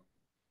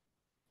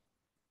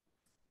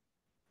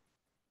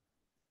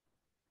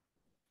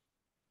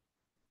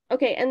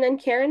Okay, and then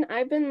Karen,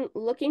 I've been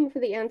looking for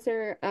the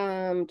answer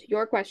to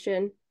your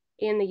question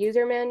in the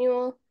user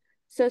manual.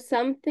 So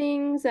some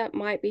things that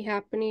might be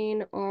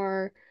happening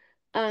are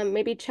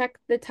maybe check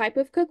the type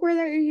of cookware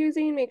that you're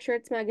using, make sure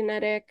it's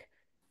magnetic,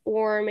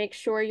 or make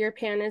sure your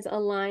pan is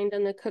aligned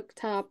on the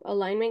cooktop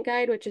alignment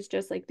guide, which is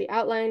just like the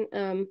outline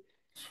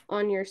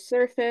on your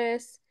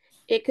surface.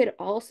 It could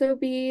also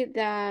be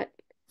that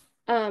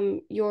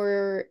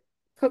your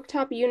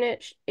cooktop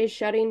unit sh is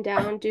shutting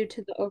down due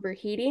to the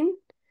overheating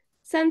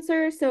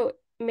sensor. So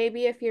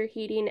maybe if you're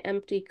heating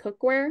empty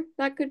cookware,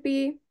 that could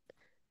be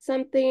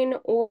something,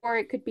 or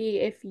it could be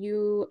if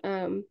you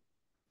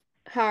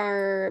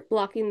are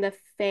blocking the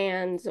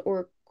fans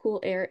or cool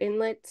air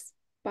inlets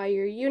by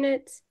your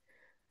unit.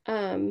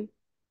 Um,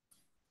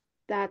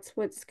 that's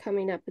what's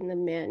coming up in the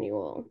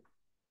manual.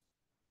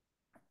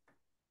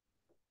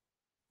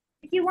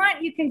 If you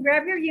want, you can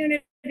grab your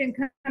unit and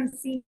come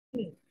see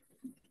me.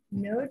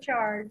 No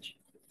charge.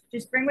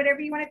 Just bring whatever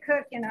you want to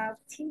cook and I'll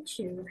teach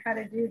you how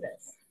to do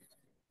this.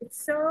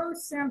 It's so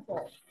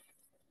simple.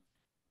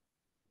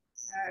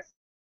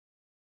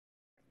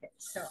 Okay,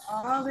 so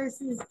all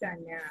this is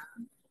done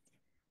now.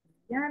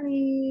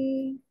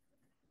 Yummy.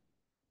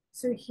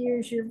 So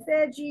here's your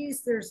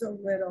veggies. There's a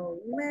little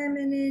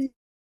lemon in.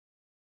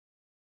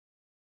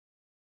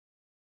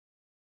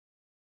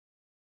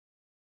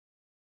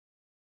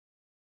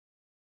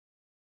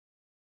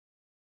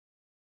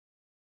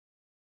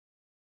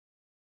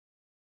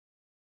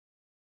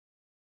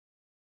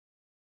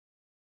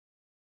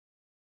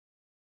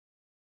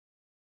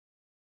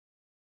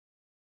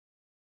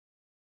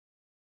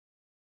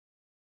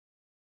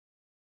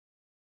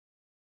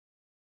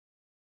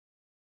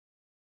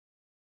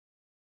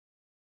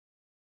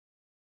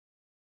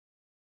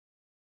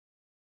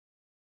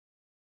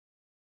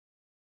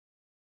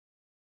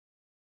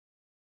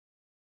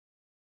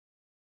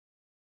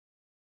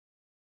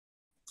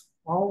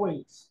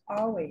 Always,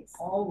 Always.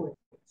 always.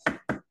 Yeah,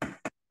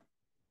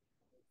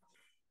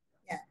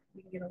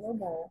 you can get a little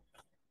bowl.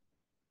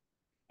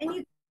 And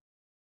you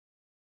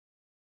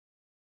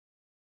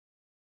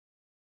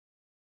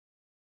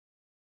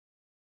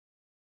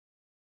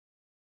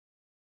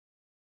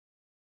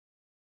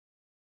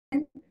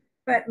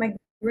but my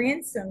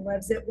grandson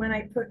loves it when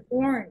I put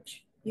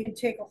orange. You can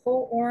take a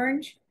whole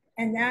orange,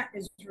 and that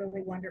is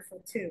really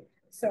wonderful too.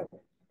 So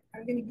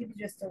I'm going to give you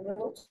just a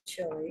little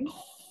chili.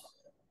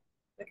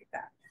 Look at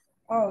that.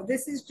 Oh,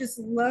 this is just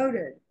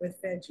loaded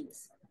with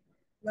veggies.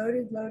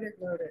 Loaded, loaded,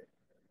 loaded.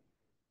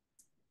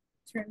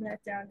 Turn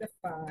that down to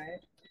 5.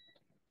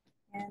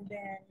 And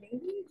then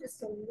maybe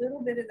just a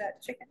little bit of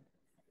that chicken.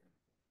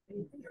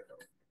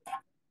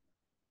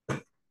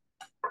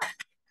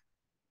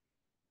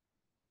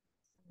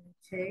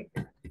 Take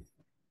a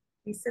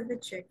piece of the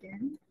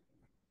chicken.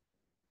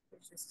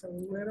 Just a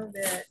little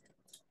bit.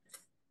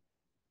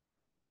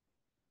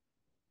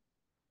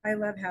 I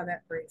love how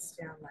that breaks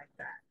down like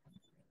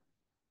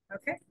that.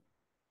 Okay.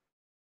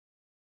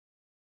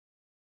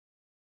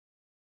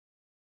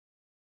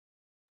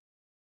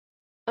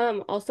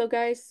 Also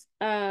guys,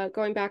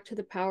 going back to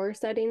the power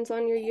settings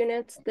on your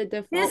units, the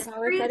default This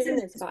power setting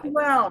freezes is as 5.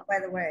 well, by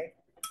the way.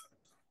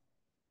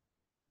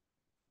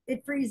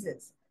 It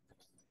freezes.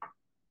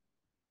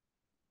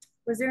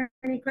 Was there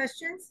any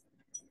questions?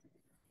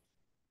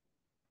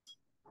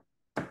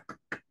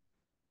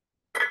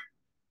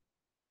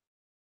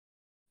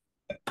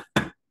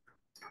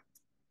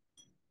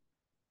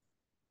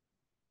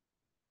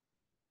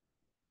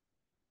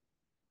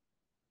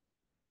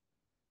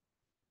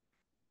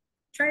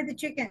 Try the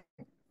chicken.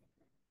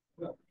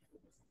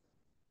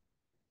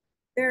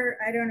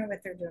 I don't know what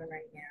they're doing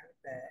right now,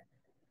 but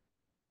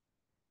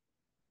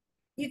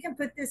you can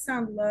put this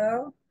on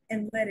low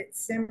and let it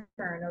simmer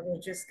and it'll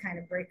just kind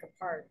of break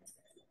apart.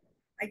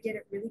 I get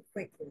it really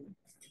quickly,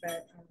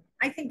 but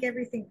I think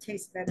everything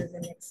tastes better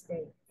the next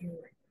day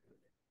anyway.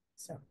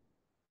 So.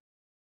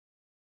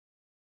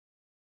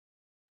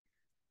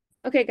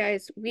 Okay,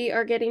 guys, we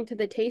are getting to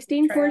the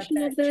tasting Try out portion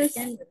of that this.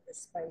 chicken with the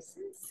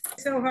spices.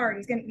 So hard.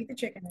 He's going to eat the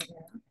chicken right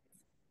now.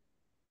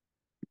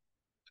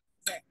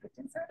 Is that cooked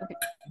inside? Okay.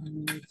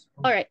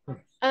 All right.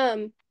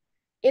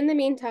 In the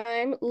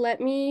meantime, let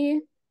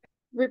me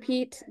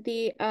repeat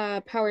the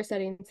power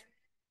settings.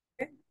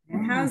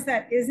 And how's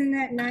that? Isn't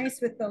that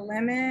nice with the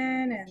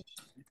lemon? And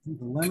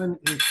The lemon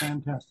is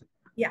fantastic.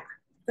 yeah,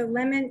 the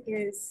lemon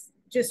is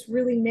just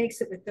really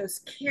makes it with those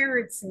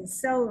carrots and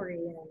celery.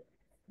 And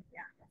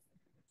yeah.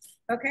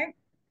 Okay.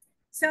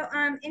 So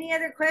any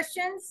other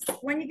questions?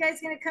 When you guys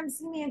gonna come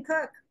see me and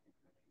cook?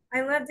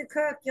 I love to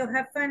cook. You'll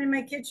have fun in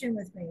my kitchen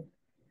with me.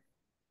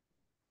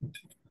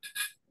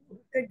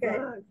 Good,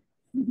 good.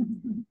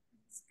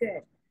 It's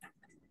good.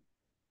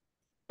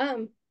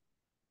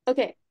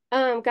 Okay.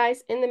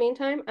 Guys, in the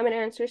meantime, I'm gonna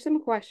answer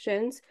some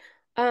questions.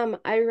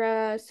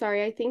 Ira,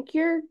 sorry, I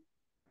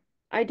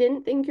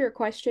didn't think your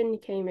question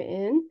came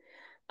in.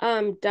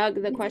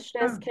 Doug, the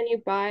question is, can you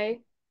buy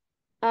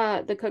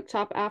the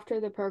cooktop after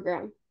the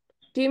program?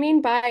 Do you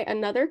mean buy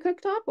another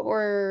cooktop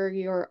or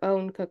your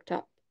own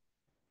cooktop?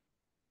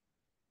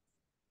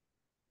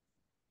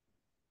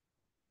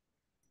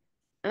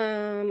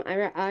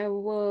 I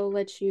will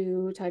let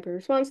you type a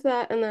response to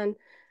that, and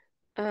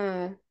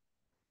then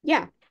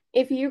yeah,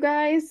 if you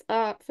guys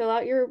fill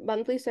out your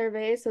monthly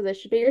survey, so this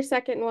should be your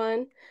second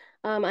one.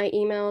 I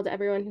emailed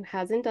everyone who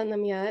hasn't done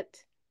them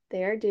yet.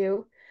 They are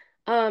due.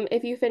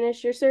 If you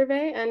finish your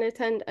survey and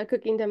attend a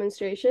cooking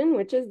demonstration,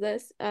 which is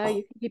this,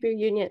 you can keep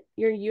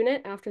your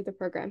unit after the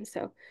program.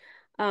 So,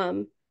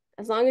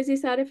 as long as you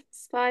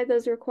satisfy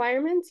those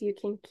requirements, you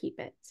can keep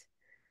it.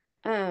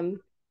 And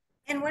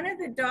one of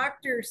the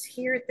doctors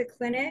here at the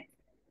clinic,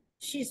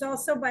 she's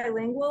also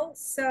bilingual.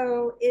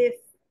 So if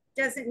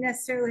doesn't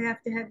necessarily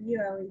have to have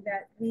you, Ellie,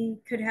 that we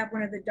could have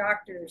one of the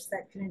doctors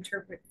that can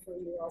interpret for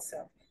you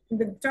also. And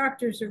the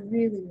doctors are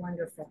really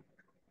wonderful.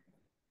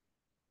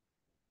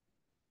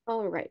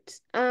 All right.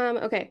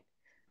 Okay.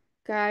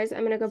 Guys,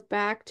 I'm gonna go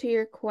back to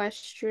your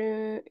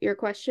question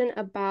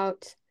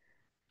about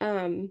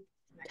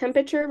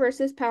temperature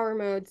versus power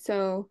mode.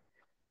 So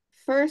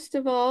first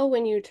of all,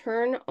 when you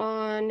turn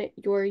on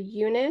your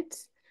unit,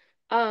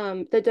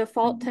 the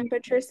default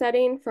temperature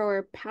setting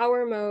for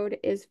power mode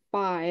is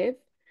 5.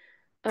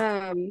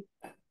 Um,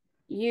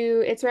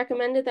 it's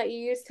recommended that you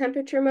use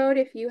temperature mode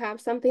if you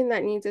have something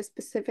that needs a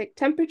specific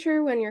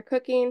temperature when you're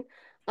cooking.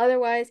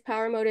 Otherwise,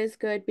 power mode is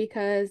good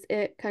because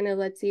it kind of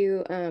lets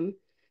you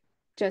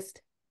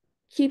just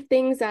keep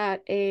things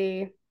at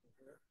a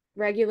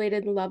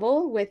regulated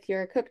level with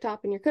your cooktop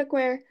and your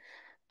cookware.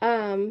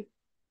 Um,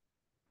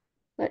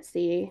 let's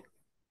see.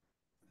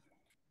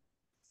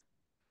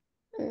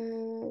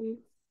 Um,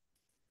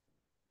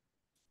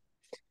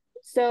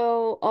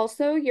 so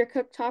also your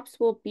cooktops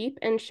will beep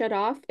and shut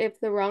off if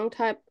the wrong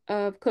type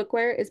of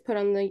cookware is put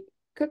on the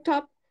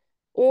cooktop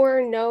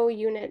or no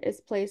unit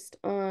is placed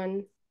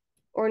on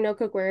or no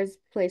cookware is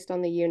placed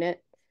on the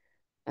unit.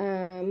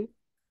 Um,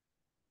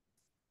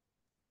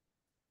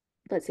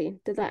 let's see.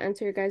 Did that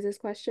answer your guys'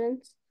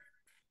 questions?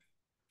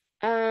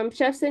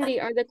 Chef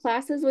Cindy, are the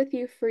classes with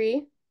you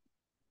free?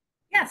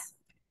 Yes.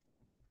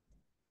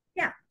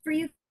 Yeah, for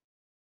you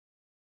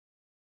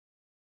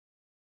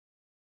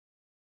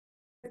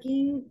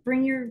cooking,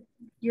 bring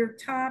your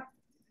top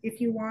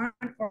if you want,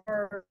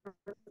 or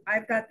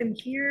I've got them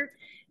here,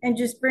 and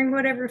just bring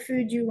whatever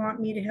food you want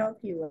me to help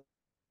you with.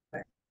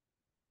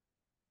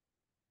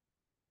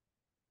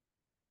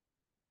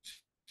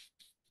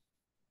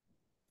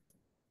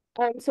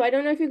 So I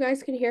don't know if you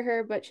guys could hear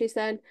her, but she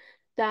said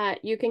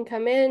that you can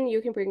come in,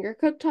 you can bring your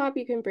cooktop,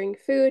 you can bring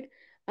food,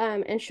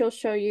 and she'll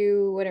show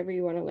you whatever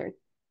you want to learn.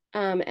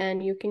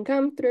 And you can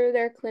come through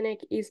their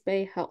clinic, East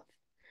Bay Health,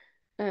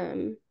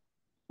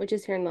 which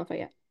is here in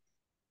Lafayette.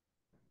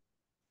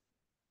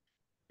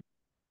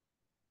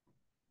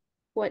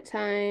 What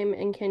time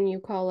and can you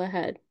call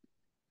ahead?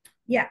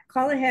 Yeah,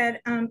 call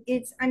ahead. I'm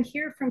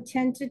here from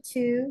 10 to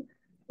 2.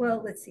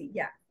 Well, let's see.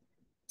 Yeah,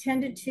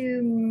 10 to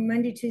 2,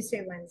 Monday,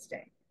 Tuesday,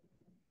 Wednesday.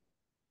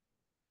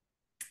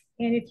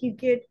 And if you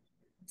get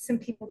some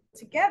people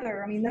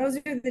together, I mean, those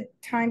are the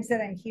times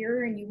that I'm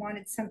here and you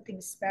wanted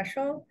something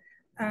special,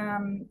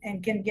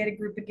 and can get a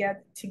group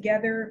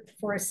together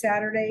for a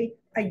Saturday,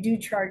 I do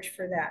charge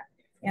for that.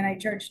 And I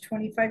charge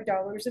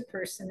 $25 a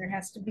person. There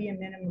has to be a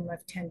minimum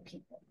of 10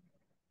 people.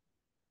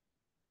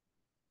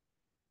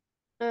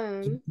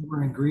 Bring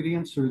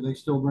ingredients, or they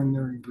still bring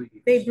their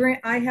ingredients?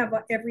 I have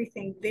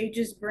everything. They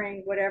just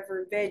bring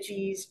whatever,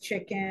 veggies,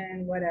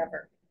 chicken,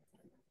 whatever.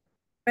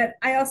 But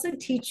I also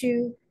teach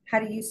you how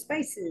to use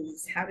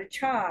spices, how to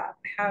chop,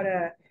 how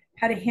to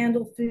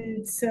handle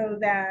food so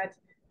that,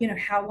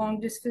 how long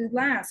does food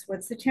last?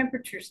 What's the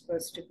temperature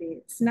supposed to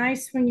be? It's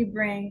nice when you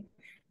bring,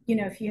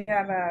 if you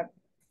have a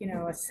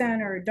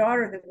son or a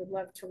daughter that would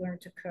love to learn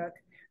to cook.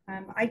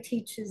 I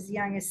teach as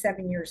young as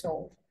 7 years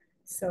old.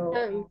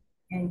 So,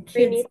 and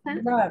kids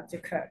Renita, love to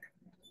cook.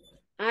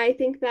 I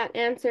think that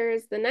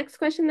answers the next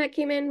question that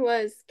came in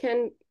was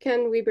can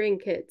we bring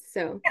kids?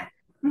 So Yeah.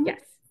 Mhm.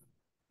 yes.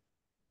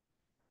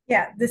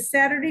 Yeah, the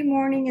Saturday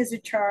morning is a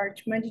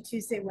charge. Monday,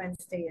 Tuesday,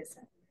 Wednesday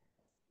isn't.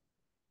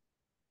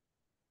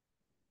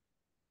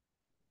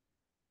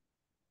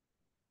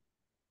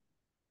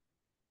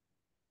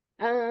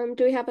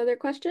 Do we have other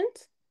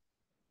questions?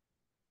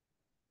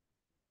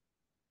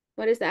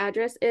 What is the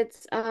address?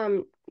 It's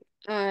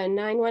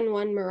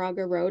 911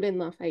 Moraga Road in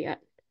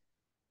Lafayette.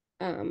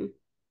 Yeah.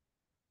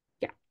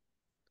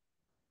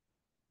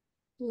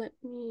 Let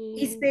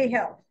East me. Bay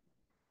Health.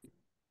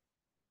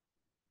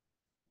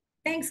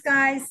 Thanks,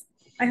 guys.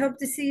 I hope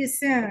to see you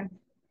soon.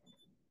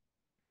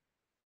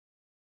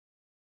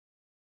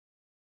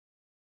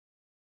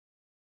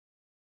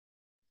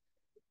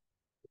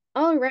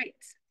 All right.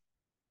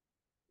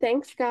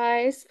 Thanks,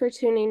 guys, for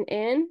tuning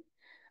in.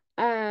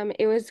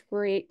 It was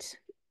great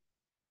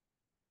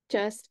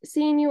just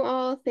seeing you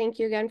all. Thank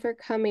you again for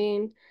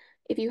coming.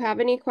 If you have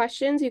any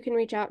questions, you can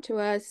reach out to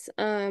us.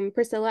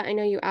 Priscilla, I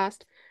know you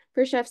asked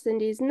for Chef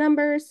Cindy's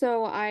number,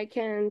 so I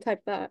can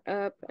type that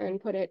up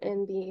and put it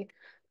in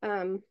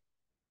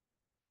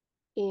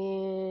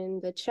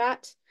the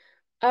chat.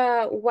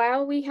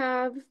 While we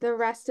have the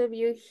rest of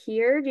you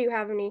here, do you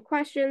have any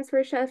questions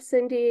for Chef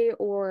Cindy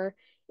or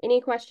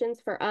any questions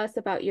for us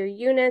about your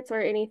units or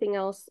anything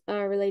else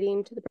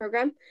relating to the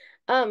program.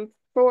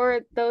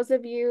 For those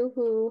of you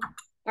who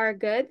are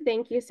good,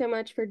 thank you so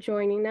much for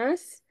joining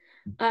us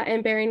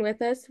and bearing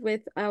with us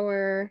with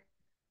our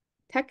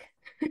tech.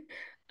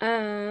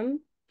 And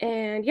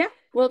yeah,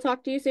 we'll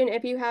talk to you soon.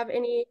 If you have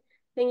anything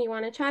you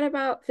want to chat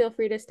about, feel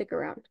free to stick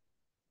around.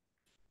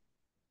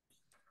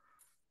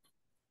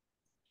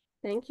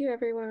 Thank you,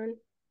 everyone.